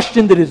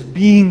question that is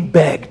being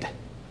begged.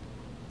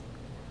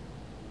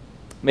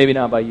 Maybe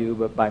not by you,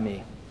 but by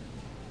me.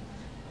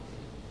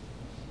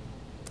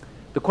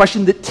 The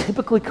question that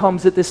typically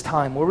comes at this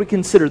time, where we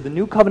consider the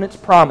new covenant's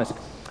promise,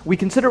 we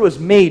consider it was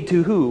made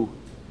to who?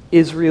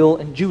 Israel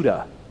and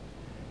Judah.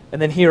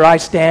 And then here I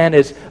stand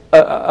as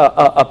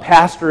a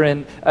pastor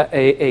in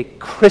a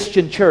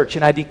Christian church,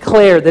 and I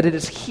declare that it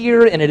is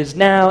here, and it is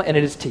now, and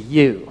it is to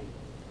you.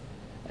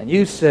 And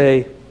you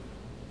say,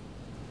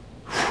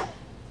 whew.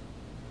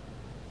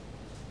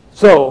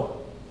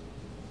 So,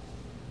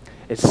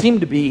 it seemed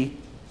to be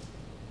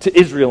to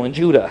Israel and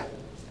Judah.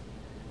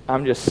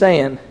 I'm just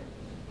saying,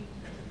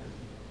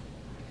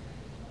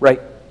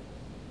 right,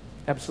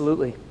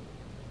 absolutely.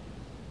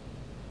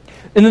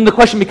 And then the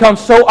question becomes,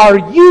 so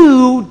are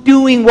you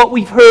doing what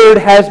we've heard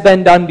has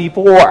been done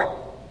before?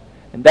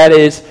 And that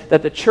is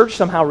that the church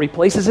somehow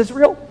replaces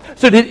Israel?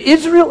 So did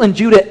Israel and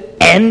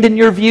Judah end in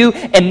your view,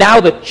 and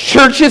now the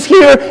church is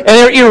here and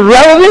they're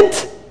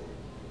irrelevant?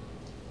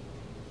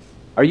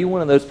 Are you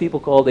one of those people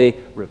called a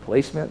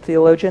replacement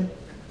theologian?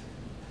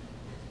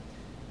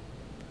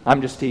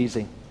 I'm just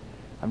teasing.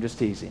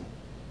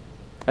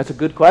 That's a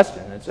good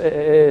question.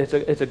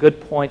 It's a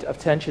good point of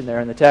tension there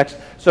in the text.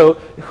 So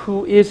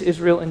who is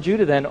Israel and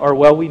Judah then? Or,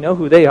 well, we know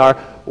who they are.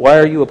 Why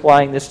are you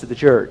applying this to the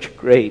church?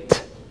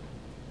 Great.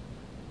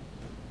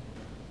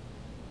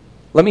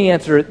 Let me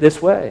answer it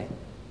this way.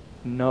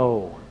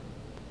 No.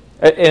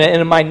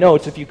 And in my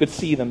notes, if you could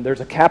see them,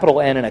 there's a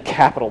capital N and a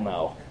capital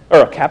no. Or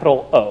a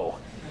capital O.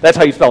 That's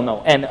how you spell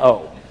no.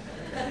 N-O.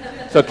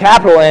 So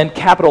capital N,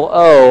 capital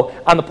O,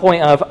 on the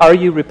point of, are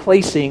you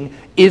replacing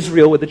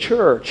Israel with the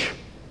church?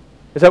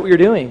 Is that what you're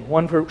doing?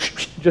 One for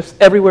just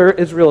everywhere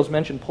Israel is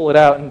mentioned, pull it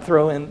out and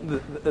throw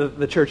in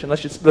the church, and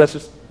let's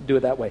just do it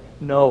that way.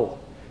 No.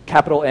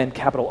 Capital N,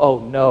 capital O,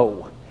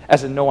 no.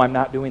 As in, no, I'm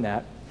not doing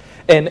that.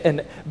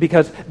 And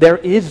because there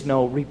is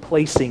no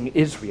replacing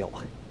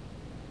Israel.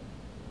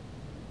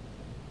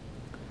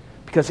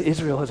 Because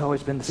Israel has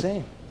always been the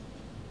same.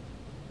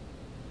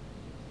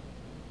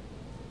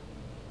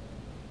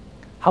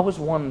 How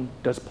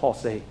does Paul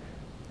say,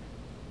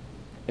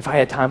 if I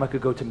had time, I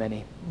could go to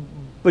many.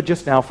 But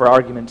just now, for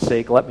argument's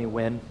sake, let me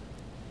win.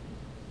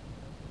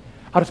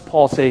 How does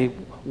Paul say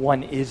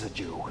one is a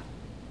Jew?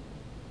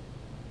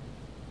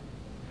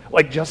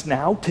 Like just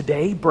now,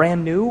 today,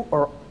 brand new,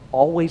 or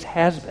always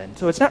has been?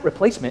 So it's not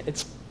replacement,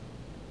 it's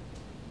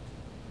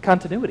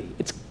continuity.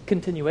 It's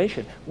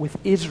continuation with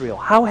Israel.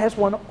 How has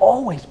one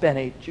always been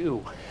a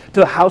Jew? To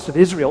the house of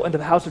Israel and to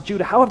the house of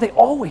Judah, how have they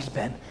always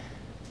been?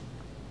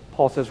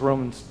 Paul says,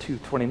 Romans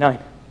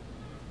 2:29,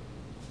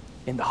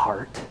 in the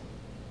heart.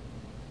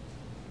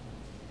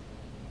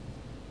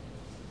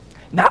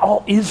 Not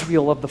all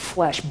Israel of the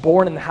flesh,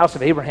 born in the house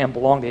of Abraham,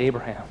 belong to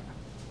Abraham.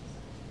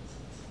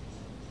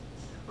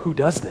 Who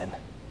does then?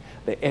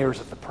 The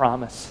heirs of the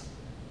promise.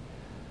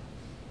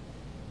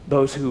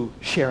 Those who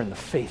share in the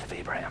faith of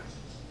Abraham.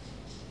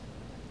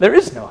 There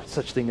is no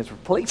such thing as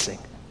replacing.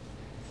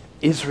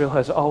 Israel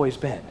has always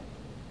been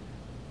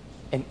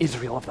an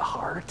Israel of the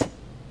heart.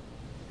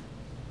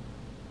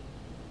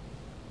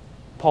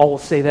 Paul will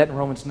say that in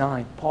Romans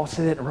 9. Paul will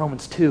say that in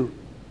Romans 2.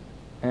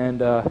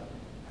 And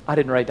I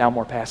didn't write down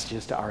more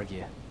passages to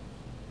argue.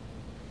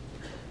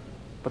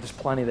 But there's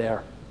plenty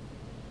there.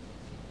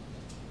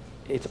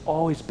 It's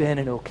always been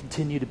and it will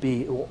continue to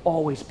be. It will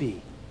always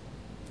be.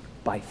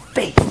 By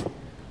faith,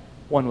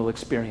 one will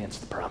experience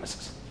the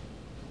promises.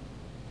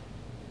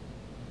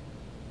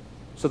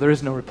 So there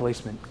is no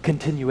replacement,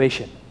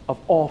 continuation of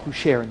all who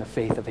share in the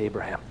faith of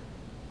Abraham.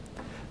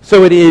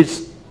 So it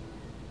is,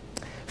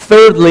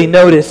 thirdly,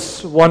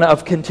 notice one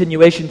of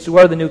continuations who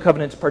are the new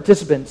covenant's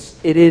participants.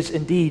 It is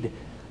indeed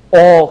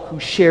all who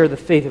share the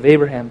faith of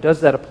Abraham.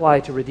 Does that apply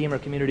to Redeemer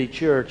Community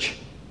Church?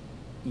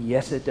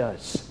 Yes, it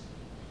does.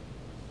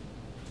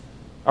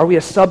 Are we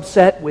a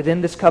subset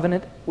within this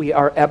covenant? We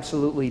are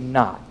absolutely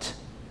not.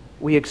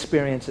 We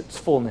experience its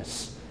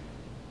fullness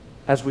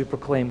as we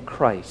proclaim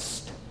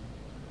Christ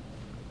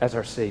as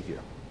our Savior.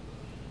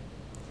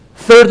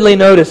 Thirdly,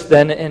 notice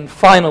then, and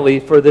finally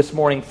for this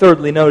morning,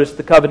 thirdly, notice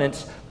the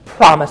covenant's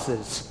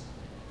promises,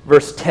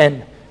 verse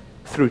 10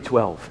 through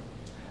 12.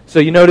 So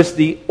you notice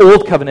the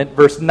old covenant,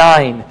 verse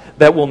 9,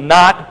 that will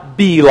not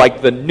be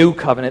like the new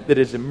covenant that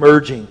is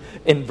emerging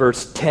in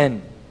verse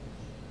 10.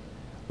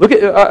 Look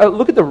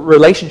at the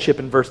relationship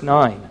in verse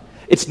 9.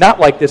 It's not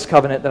like this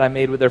covenant that I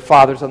made with their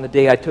fathers on the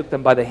day I took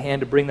them by the hand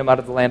to bring them out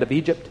of the land of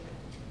Egypt.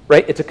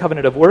 Right? It's a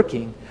covenant of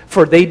working,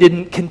 for they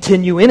didn't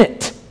continue in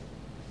it.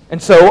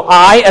 And so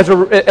I, as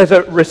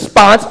a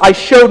response, I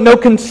showed no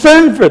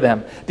concern for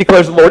them,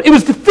 declares the Lord. It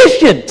was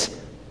deficient.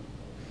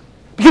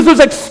 Because it was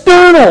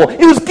external.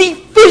 It was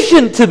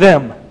deficient to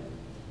them.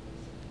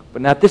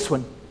 But not this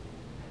one.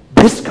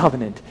 This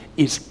covenant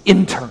is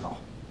internal.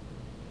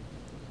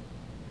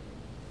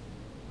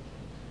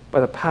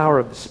 By the power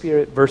of the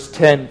Spirit. Verse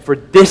 10, for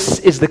this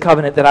is the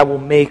covenant that I will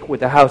make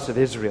with the house of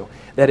Israel.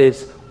 That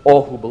is,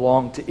 all who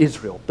belong to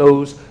Israel.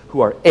 Those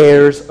who are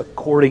heirs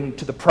according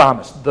to the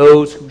promise.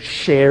 Those who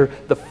share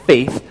the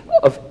faith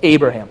of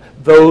Abraham.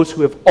 Those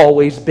who have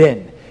always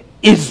been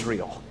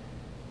Israel.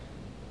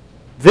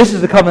 This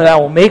is the covenant I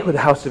will make with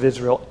the house of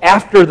Israel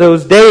after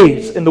those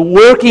days. In the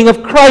working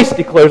of Christ,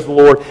 declares the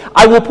Lord,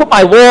 I will put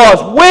my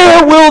laws.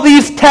 Where will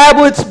these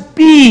tablets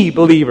be,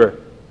 believer?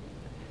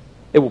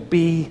 It will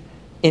be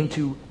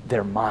into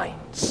their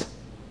minds.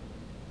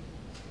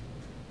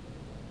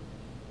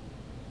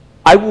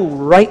 I will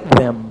write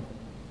them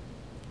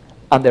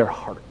on their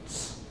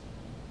hearts.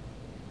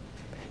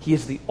 He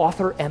is the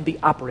author and the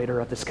operator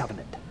of this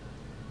covenant.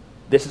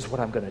 This is what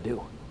I'm going to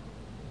do.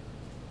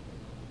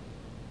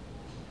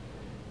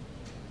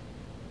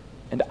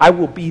 And I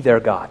will be their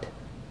God.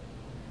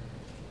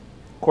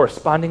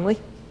 Correspondingly,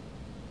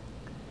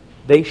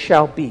 they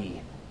shall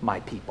be my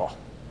people.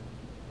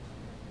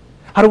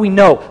 How do we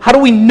know? How do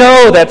we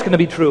know that's going to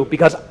be true?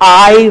 Because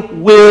I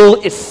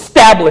will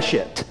establish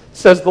it,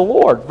 says the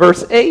Lord.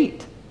 Verse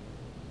 8.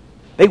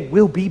 They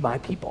will be my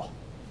people.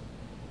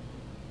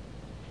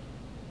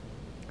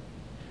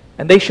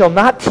 And they shall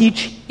not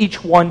teach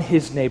each one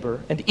his neighbor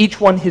and each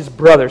one his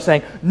brother,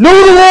 saying, know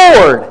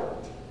the Lord,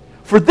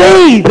 for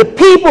they, the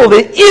people,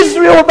 the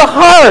Israel of the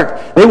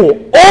heart, they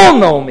will all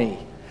know me,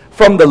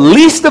 from the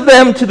least of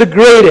them to the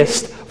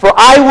greatest, for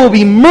I will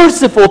be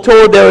merciful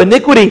toward their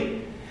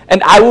iniquity,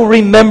 and I will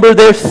remember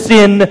their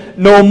sin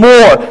no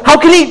more. How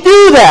can he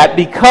do that?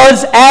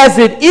 Because as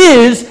it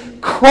is,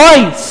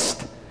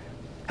 Christ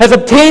has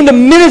obtained a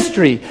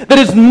ministry that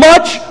is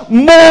much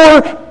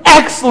more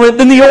excellent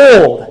than the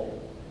old.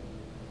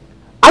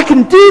 I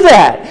can do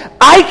that.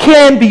 I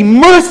can be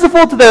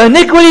merciful to their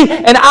iniquity,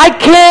 and I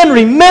can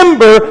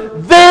remember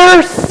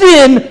their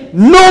sin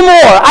no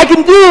more. I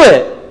can do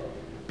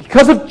it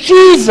because of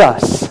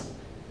Jesus,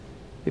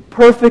 a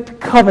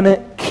perfect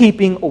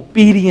covenant-keeping,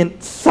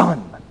 obedient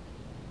Son,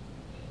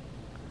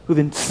 who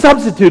then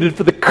substituted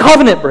for the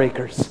covenant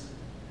breakers,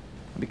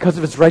 and because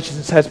of his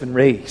righteousness has been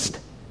raised,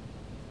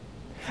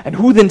 and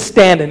who then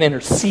stand and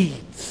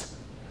intercedes.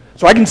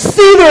 So I can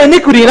see their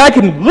iniquity and I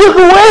can look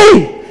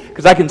away,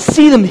 because I can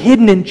see them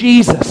hidden in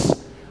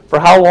Jesus. For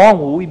how long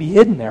will we be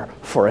hidden there?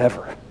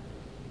 Forever.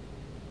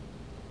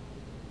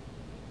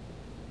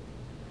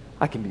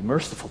 I can be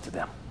merciful to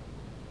them.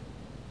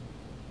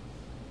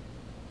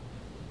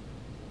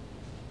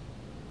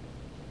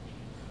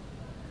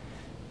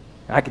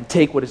 I can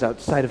take what is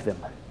outside of them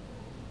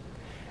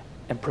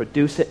and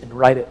produce it and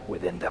write it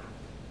within them.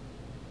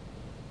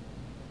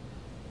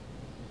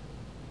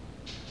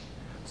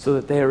 So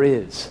that there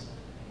is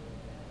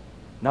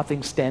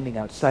nothing standing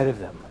outside of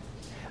them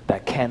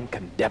that can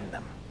condemn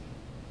them.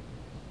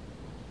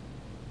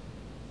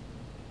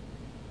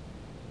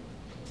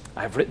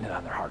 I've written it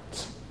on their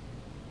hearts.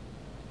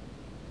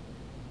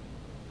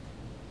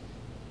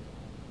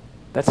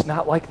 That's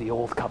not like the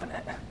old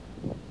covenant.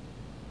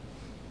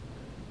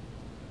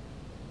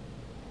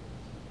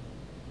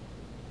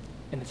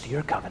 And it's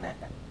your covenant.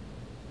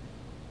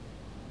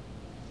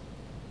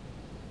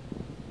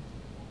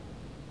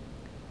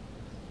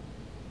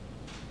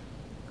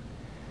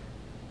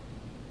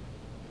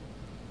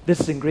 This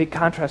is in great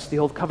contrast to the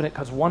old covenant,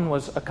 because one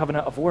was a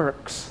covenant of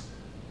works.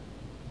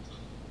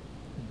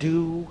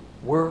 Do,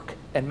 work,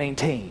 and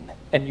maintain,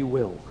 and you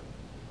will.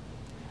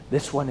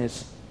 This one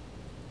is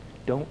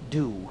don't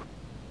do,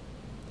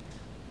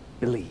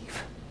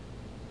 believe.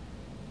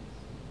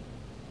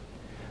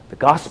 The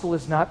gospel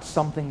is not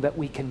something that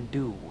we can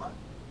do,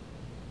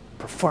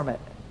 perform it.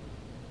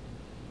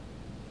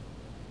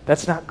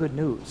 That's not good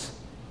news.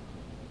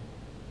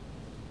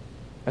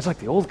 That's like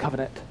the old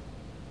covenant.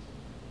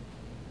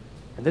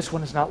 And this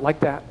one is not like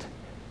that.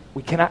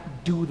 We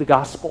cannot do the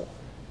gospel.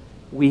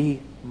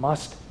 We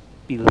must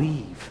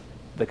believe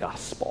the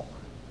gospel.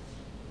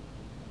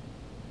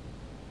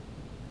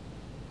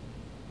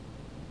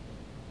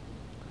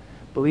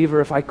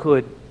 Believer, if I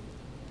could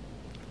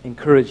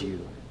encourage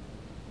you,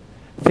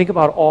 think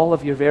about all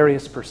of your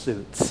various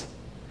pursuits.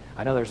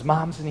 I know there's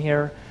moms in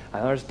here. I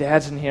know there's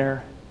dads in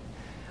here.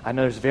 I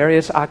know there's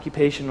various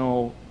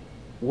occupational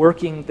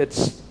working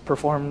that's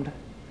performed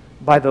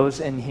by those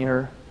in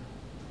here.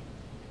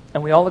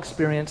 And we all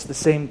experience the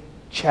same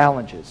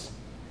challenges.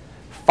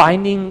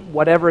 Finding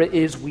whatever it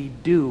is we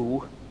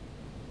do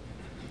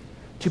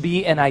to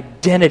be an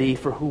identity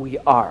for who we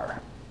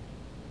are.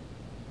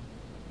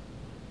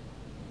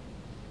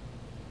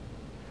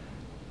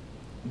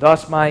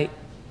 Thus, my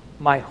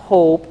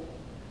hope,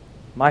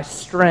 my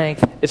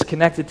strength is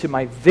connected to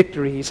my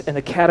victories in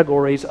the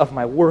categories of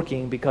my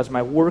working, because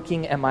my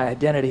working and my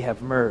identity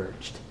have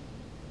merged.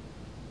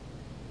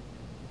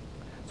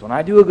 So when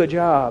I do a good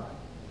job,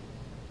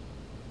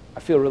 I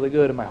feel really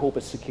good and my hope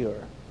is secure.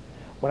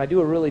 When I do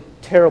a really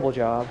terrible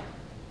job,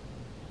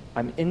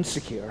 I'm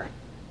insecure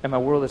and my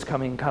world is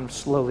coming kind of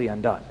slowly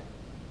undone.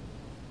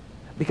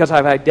 Because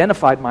I've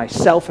identified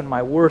myself and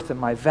my worth and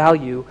my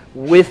value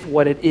with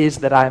what it is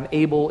that I'm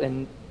able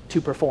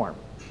to perform.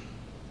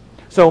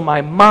 So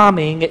my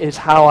momming is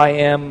how I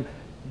am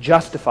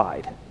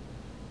justified.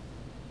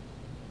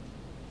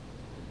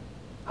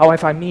 How I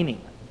find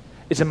meaning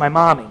is in my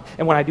momming.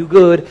 And when I do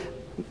good,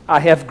 I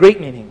have great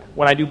meaning.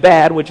 When I do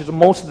bad, which is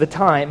most of the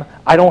time,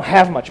 I don't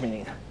have much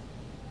meaning.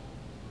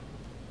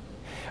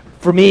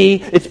 For me,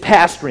 it's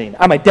pastoring.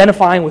 I'm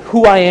identifying with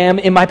who I am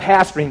in my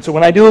pastoring. So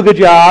when I do a good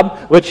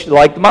job, which,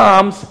 like the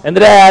moms and the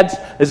dads,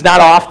 is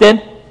not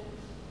often,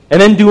 and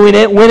then doing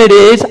it when it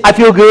is, I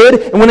feel good,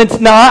 and when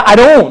it's not, I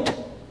don't.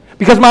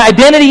 Because my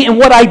identity and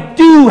what I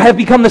do have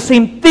become the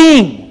same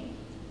thing.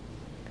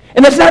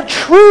 And that's not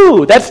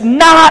true. That's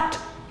not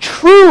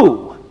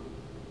true.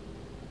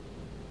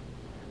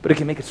 But it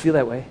can make us feel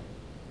that way.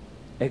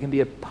 It can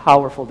be a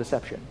powerful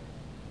deception.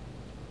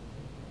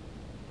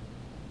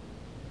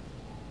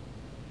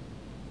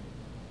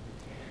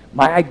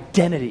 My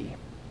identity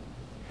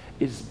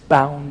is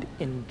bound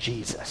in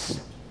Jesus.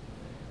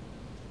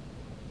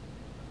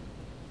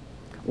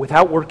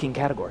 Without working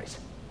categories.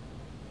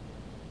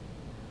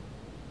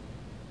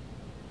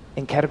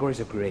 In categories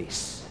of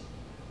grace.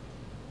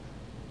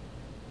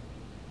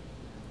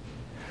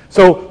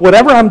 So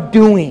whatever I'm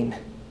doing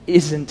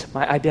isn't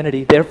my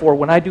identity. Therefore,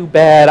 when I do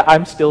bad,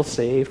 I'm still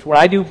saved. When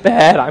I do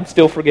bad, I'm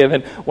still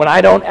forgiven. When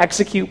I don't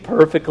execute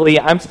perfectly,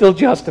 I'm still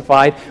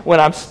justified. When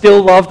I'm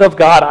still loved of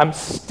God, I'm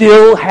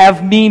still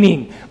have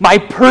meaning. My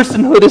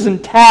personhood is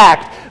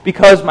intact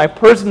because my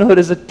personhood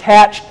is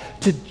attached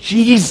to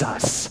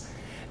Jesus,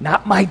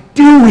 not my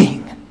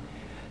doing.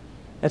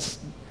 This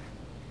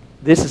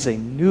is a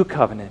new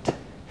covenant.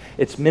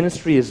 Its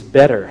ministry is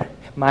better.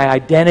 My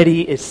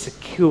identity is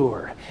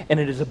secure, and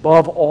it is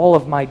above all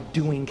of my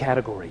doing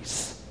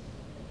categories.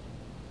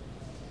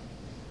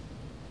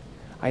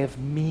 I have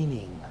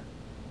meaning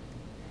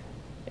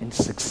in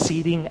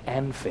succeeding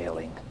and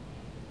failing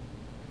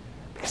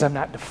because I'm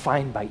not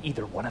defined by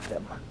either one of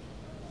them.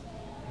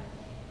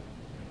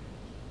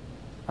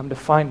 I'm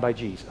defined by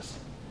Jesus.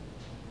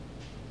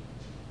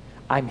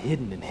 I'm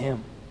hidden in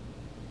Him.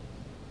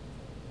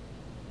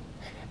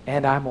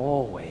 And I'm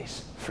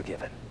always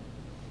forgiven.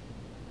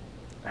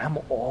 I'm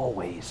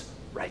always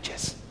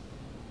righteous.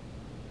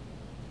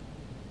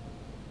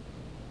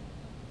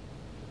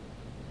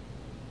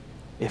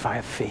 If I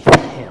have faith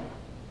in Him.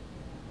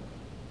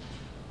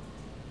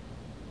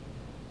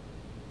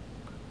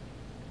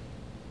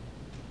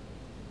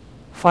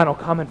 Final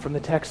comment from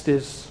the text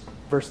is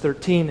verse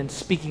 13, and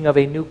speaking of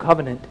a new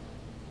covenant,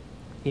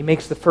 he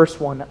makes the first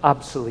one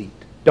obsolete.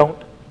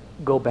 Don't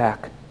go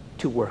back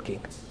to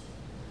working.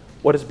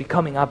 What is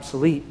becoming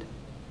obsolete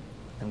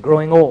and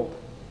growing old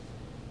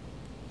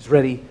is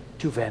ready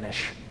to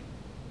vanish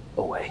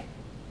away.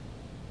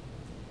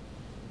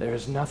 There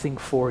is nothing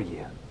for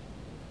you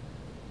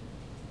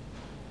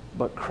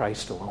but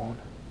Christ alone.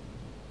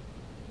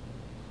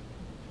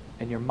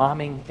 And your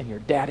momming and your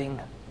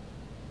dadding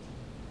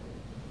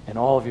and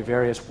all of your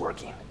various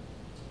working,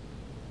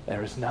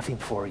 there is nothing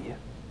for you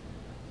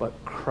but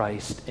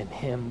Christ and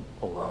Him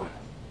alone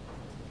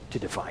to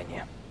define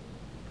you.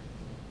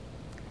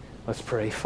 Let's pray.